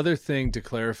 and the other thing to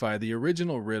clarify, the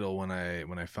original riddle when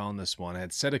I found this one, I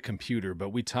had said a computer, but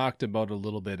we talked about it a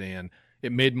little bit, and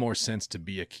it made more sense to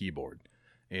be a keyboard.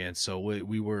 And so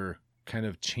we were kind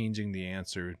of changing the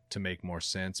answer to make more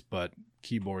sense, but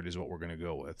keyboard is what we're going to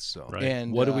go with. So,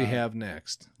 And what do we have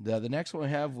next? The next one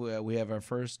we have our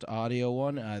first audio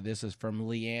one. This is from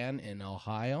Leanne in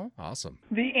Ohio. Awesome.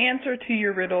 The answer to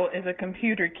your riddle is a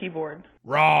computer keyboard.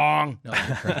 Wrong. No,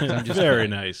 I'm just very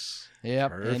nice.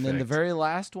 Yep. Perfect. And then the very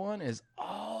last one is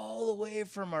all the way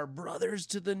from our brothers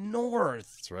to the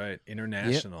north. That's right.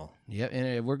 International. Yep.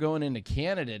 And we're going into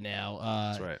Canada now.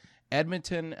 That's right.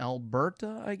 Edmonton,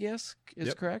 Alberta, I guess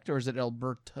is correct, or is it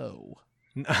Alberto?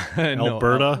 No,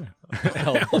 Alberta.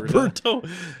 Alberta.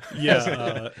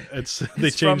 Yeah, they It's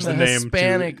changed from the the name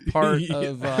Hispanic to part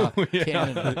of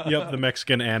Canada. Yep, the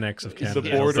Mexican annex of Canada.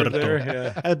 The border Alberto. there.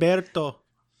 Yeah. Alberto.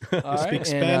 All right, Speak and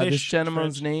Spanish, this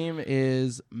gentleman's French. name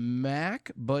is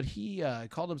Mac, but he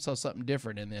called himself something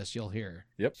different in this. You'll hear.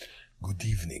 Yep. Good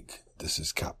evening. This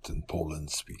is Captain Poland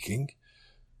speaking.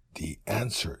 The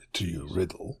answer to your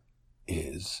riddle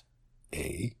is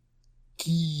a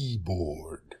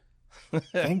keyboard.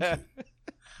 Thank you.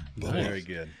 Very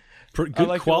good. Good I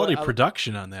like the quality way-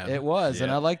 production on that. It was, and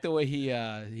Yeah. I like the way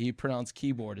he pronounced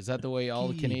keyboard. Is that the way all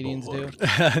the Canadians do?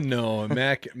 No,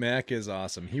 Mac is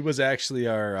awesome. He was actually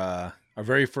our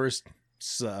very first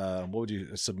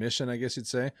submission, I guess you'd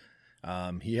say.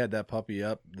 He had that puppy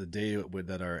up the day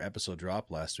that our episode dropped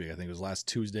last week. I think it was last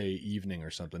Tuesday evening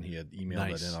or something. He had emailed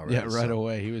Nice. it in already. Yeah, right so-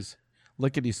 away. He was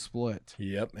lickety split.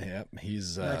 Yep.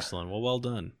 He's Excellent. Well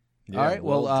done. yeah, All right,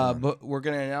 well, done. but we're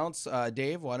going to announce,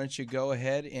 Dave, why don't you go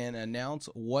ahead and announce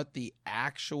what the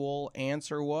actual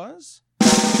answer was?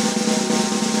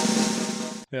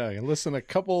 Yeah, you can listen a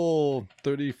couple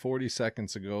 30, 40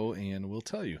 seconds ago, and we'll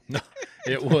tell you. No,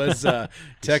 it was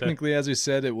technically, as we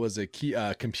said, it was a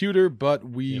computer, but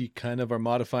we kind of are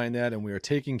modifying that, and we are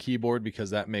taking keyboard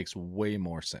because that makes way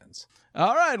more sense.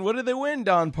 All right, what did they win,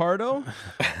 Don Pardo?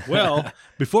 Well,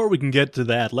 before we can get to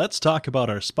that, let's talk about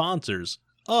our sponsors,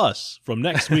 us, from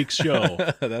next week's show.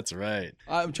 That's right.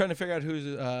 I'm trying to figure out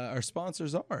who our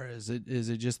sponsors are. Is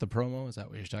it just the promo? Is that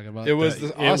what you're talking about? It was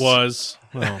It was.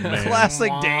 Oh, man.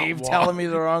 classic Dave telling me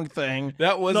the wrong thing.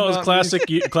 That was No, it was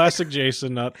not classic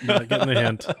Jason, not getting the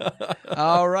hint.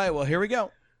 All right, well, here we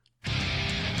go.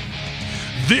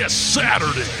 This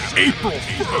Saturday, April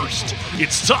 1st,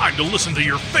 it's time to listen to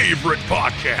your favorite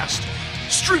podcast.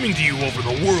 Streaming to you over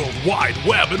the World Wide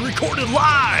Web and recorded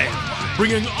live.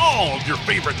 Bringing all of your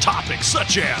favorite topics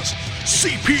such as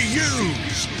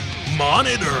CPUs,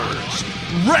 monitors,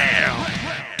 RAM,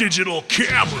 digital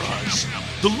cameras,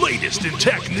 the latest in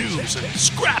tech news and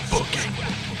scrapbooking.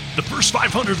 The first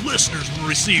 500 listeners will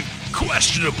receive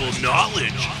questionable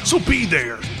knowledge, so be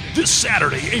there this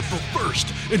Saturday, April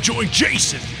 1st, and join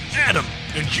Jason, Adam,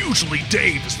 and usually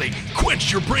Dave as they quench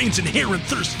your brain's inherent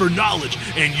thirst for knowledge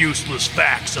and useless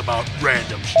facts about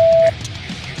random shit.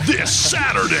 This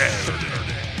Saturday.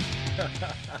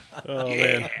 Oh,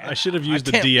 man. I should have used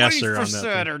a Can't wait de-esser for on that.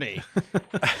 Saturday.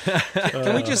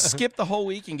 Can we just skip the whole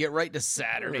week and get right to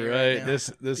Saturday? right. now?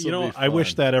 This You will know, be I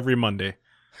wish fun. that every Monday.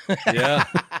 Yeah.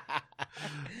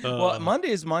 Well, Monday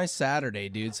is my Saturday,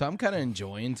 dude, so I'm kind of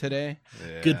enjoying today.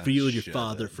 Good for you and your shut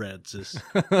father, up. Francis.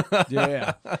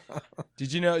 Yeah.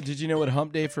 Did you know what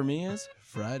hump day for me is?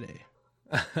 Friday.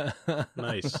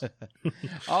 Nice.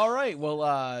 All right. Well,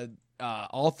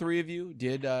 all three of you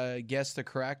did guess the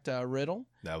correct riddle.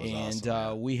 That was and awesome.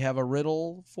 Yeah. we have a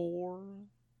riddle for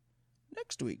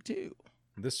next week too.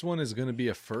 This one is going to be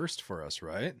a first for us,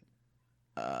 right?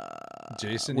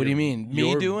 Jason, what do you your- mean? Me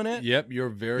your- doing it? Yep, your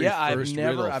very Yeah, I've first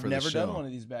never riddle for the done show. one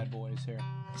of these bad boys here.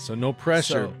 So no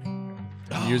pressure.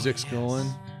 So- Music's yes. going.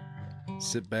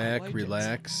 Sit back, like it.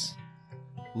 relax.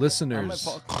 Oh, Listeners,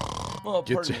 oh,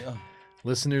 Get pardon your- me.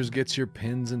 listeners, get your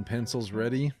pens and pencils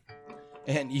ready.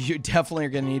 And you definitely are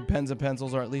going to need pens and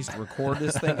pencils, or at least record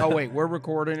this thing. Oh wait, we're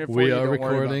recording it for We you. are Don't worry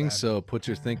about recording, that. so put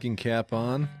your thinking cap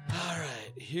on. All right,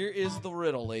 here is the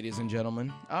riddle, ladies and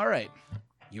gentlemen. All right,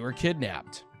 you were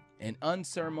kidnapped and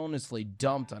unceremoniously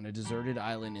dumped on a deserted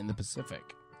island in the Pacific.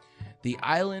 The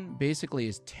island basically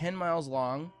is 10 miles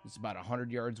long, it's about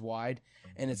 100 yards wide,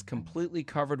 and it's completely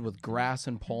covered with grass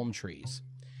and palm trees.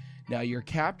 Now, your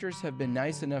captors have been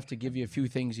nice enough to give you a few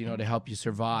things, to help you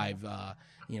survive,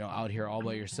 out here all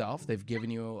by yourself. They've given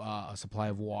you a supply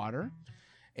of water,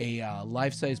 a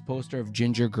life-size poster of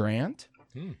Ginger Grant,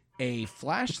 a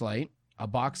flashlight, a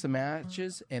box of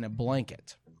matches, and a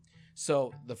blanket.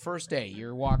 So the first day,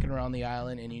 you're walking around the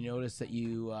island and you notice that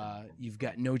you've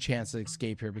got no chance to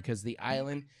escape here because the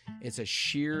island, it's a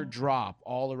sheer drop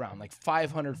all around, like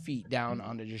 500 feet down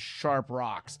onto just sharp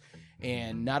rocks.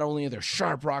 And not only are there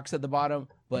sharp rocks at the bottom,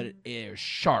 but there's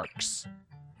sharks.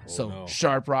 So no.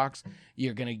 sharp rocks,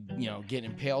 you're gonna get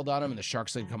impaled on them, and the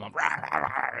sharks are gonna come up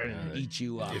and eat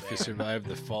you up. If you survive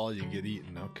the fall, you get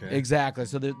eaten. Okay. Exactly.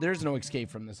 So there's no escape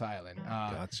from this island.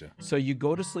 Gotcha. So you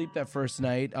go to sleep that first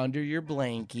night under your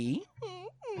blankie,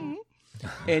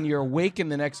 and you're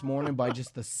awakened the next morning by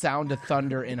just the sound of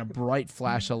thunder and a bright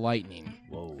flash of lightning.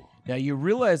 Whoa. Now you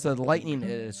realize that the lightning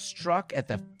is struck at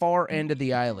the far end of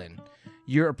the island.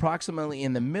 You're approximately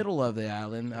in the middle of the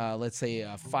island, let's say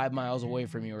 5 miles away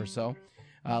from you or so.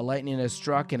 Lightning has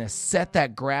struck and has set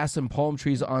that grass and palm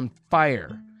trees on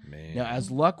fire. man. Now, as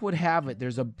luck would have it,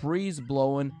 there's a breeze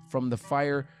blowing from the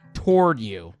fire toward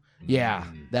you. Yeah,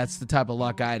 that's the type of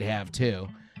luck I'd have too,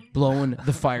 blowing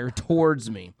the fire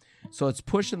towards me. So it's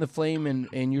pushing the flame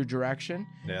in your direction.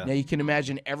 Yeah. Now you can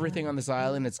imagine everything on this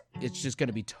island. It's just going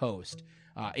to be toast,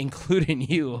 including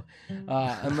you,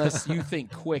 unless you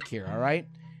think quick here. All right.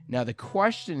 Now the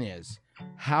question is,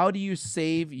 how do you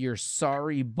save your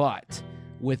sorry butt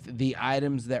with the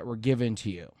items that were given to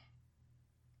you?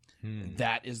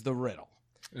 That is the riddle.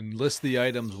 And list the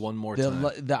items one more time.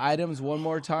 The items one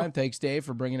more time. Thanks, Dave,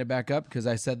 for bringing it back up, because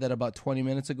I said that about 20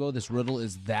 minutes ago. This riddle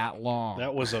is that long.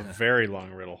 That was a very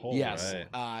long riddle. Holy Yes.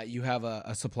 You have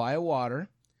a supply of water,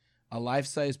 a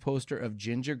life-size poster of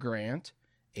Ginger Grant,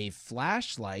 a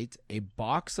flashlight, a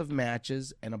box of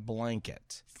matches, and a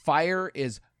blanket. Fire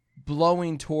is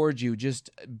blowing towards you, just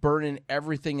burning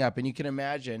everything up. And you can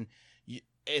imagine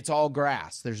it's all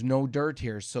grass. There's no dirt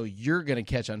here, so you're going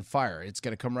to catch on fire. It's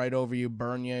going to come right over you,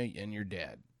 burn you, and you're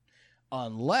dead.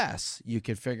 Unless you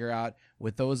can figure out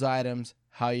with those items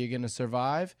how you're going to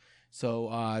survive.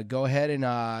 So go ahead and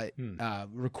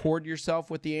record yourself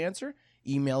with the answer.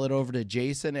 Email it over to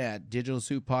Jason at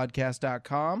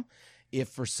digitalsuitpodcast.com. If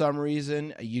for some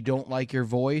reason you don't like your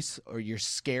voice or you're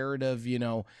scared of,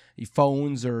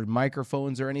 phones or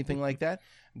microphones or anything like that,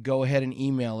 go ahead and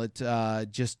email it.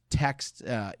 Just text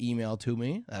email to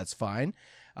me. That's fine.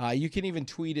 You can even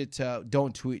tweet it.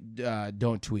 Don't tweet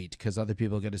because other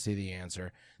people get to see the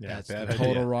answer. Yeah, that's bad the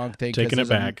total idea. wrong thing. Taking it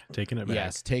back.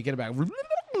 Yes, taking it back.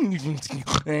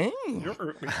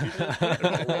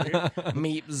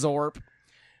 Meep Zorp.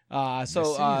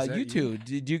 You two,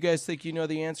 do you guys think you know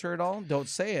the answer at all? Don't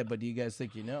say it, but do you guys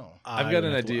think you know? I've got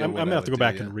an idea. I'm gonna have to go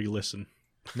back and re-listen.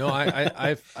 No,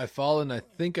 I've fallen. I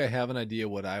think I have an idea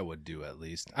what I would do at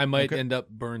least. I might end up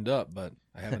burned up, but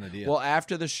I have an idea. Well,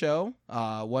 after the show,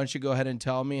 why don't you go ahead and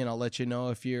tell me, and I'll let you know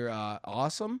if you're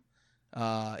awesome,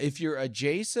 if you're a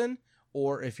Jason,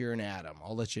 or if you're an Adam.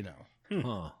 I'll let you know.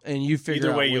 And you figure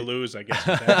Either out way, you lose, I guess.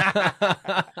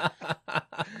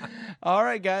 All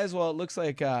right, guys. Well, it looks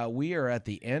like we are at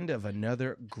the end of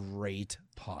another great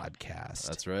podcast.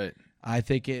 That's right. I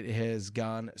think it has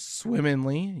gone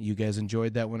swimmingly. You guys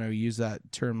enjoyed that when I used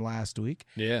that term last week.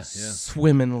 Yeah.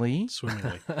 Swimmingly.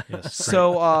 Yes.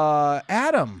 So,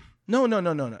 Adam. No.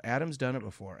 Adam's done it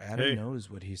before. Adam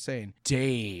knows what he's saying.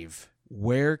 Dave,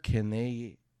 where can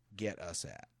they get us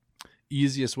at?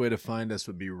 Easiest way to find us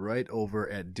would be right over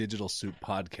at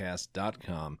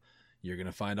digitalsuitpodcast.com. You're going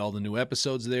to find all the new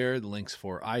episodes there, the links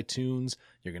for iTunes.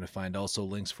 You're going to find also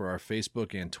links for our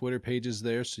Facebook and Twitter pages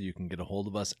there, so you can get a hold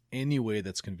of us any way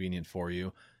that's convenient for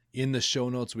you. In the show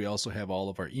notes, we also have all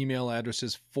of our email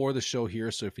addresses for the show here,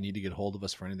 so if you need to get a hold of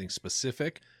us for anything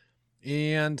specific.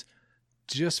 And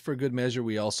just for good measure,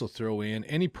 we also throw in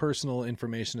any personal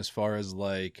information as far as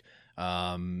like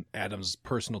Adam's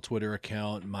personal Twitter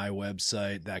account, my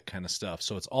website, that kind of stuff.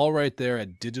 So it's all right there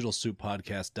at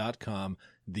digitalsuitpodcast.com,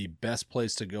 the best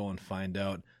place to go and find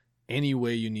out any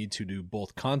way you need to do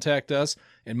both contact us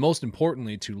and most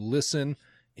importantly to listen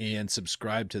and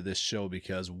subscribe to this show,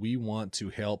 because we want to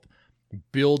help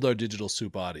build our Digital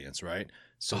Soup audience, right?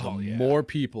 So the more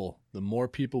people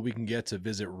we can get to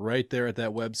visit right there at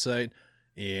that website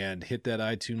and hit that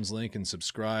iTunes link and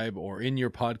subscribe, or in your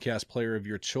podcast player of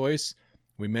your choice.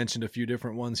 We mentioned a few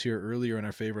different ones here earlier in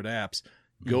our favorite apps.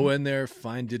 Go in there,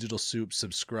 find Digital Soup,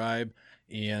 subscribe,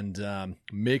 and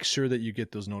make sure that you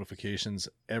get those notifications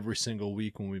every single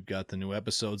week when we've got the new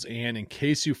episodes. And in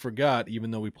case you forgot,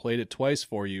 even though we played it twice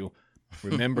for you,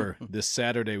 remember this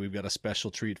Saturday we've got a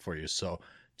special treat for you. So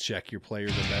check your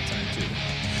players at that time too.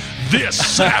 This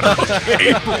Saturday,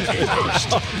 April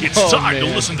 1st, it's time to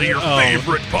listen to your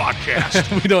favorite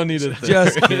podcast. We don't need it.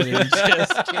 Just kidding.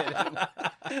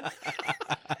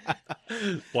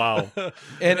 Wow.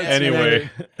 And Anyway.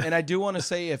 and I do want to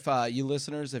say, if you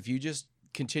listeners, if you just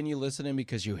continue listening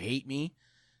because you hate me,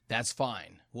 that's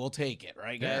fine. We'll take it,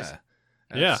 right, guys? Yeah.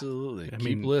 Absolutely. I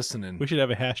Keep mean, listening. We should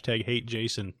have a hashtag hate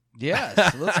Jason.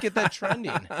 Yes. Let's get that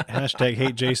trending. Hashtag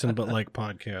hate Jason, but like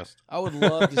podcast. I would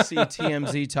love to see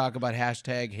TMZ talk about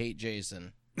hashtag hate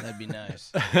Jason. That'd be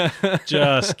nice.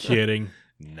 Just kidding.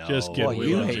 No. Just kidding. Well, We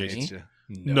you love hate Jason.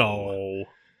 me. No.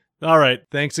 All right.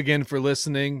 Thanks again for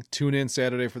listening. Tune in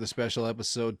Saturday for the special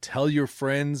episode. Tell your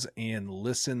friends and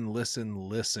listen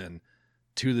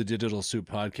to the Digital Soup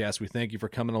podcast. We thank you for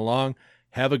coming along.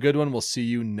 Have a good one. We'll see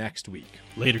you next week.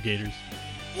 Later, Gators.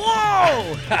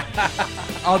 Whoa!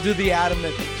 I'll do the Adam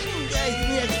that. See you guys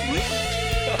next week.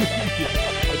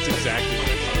 That's exactly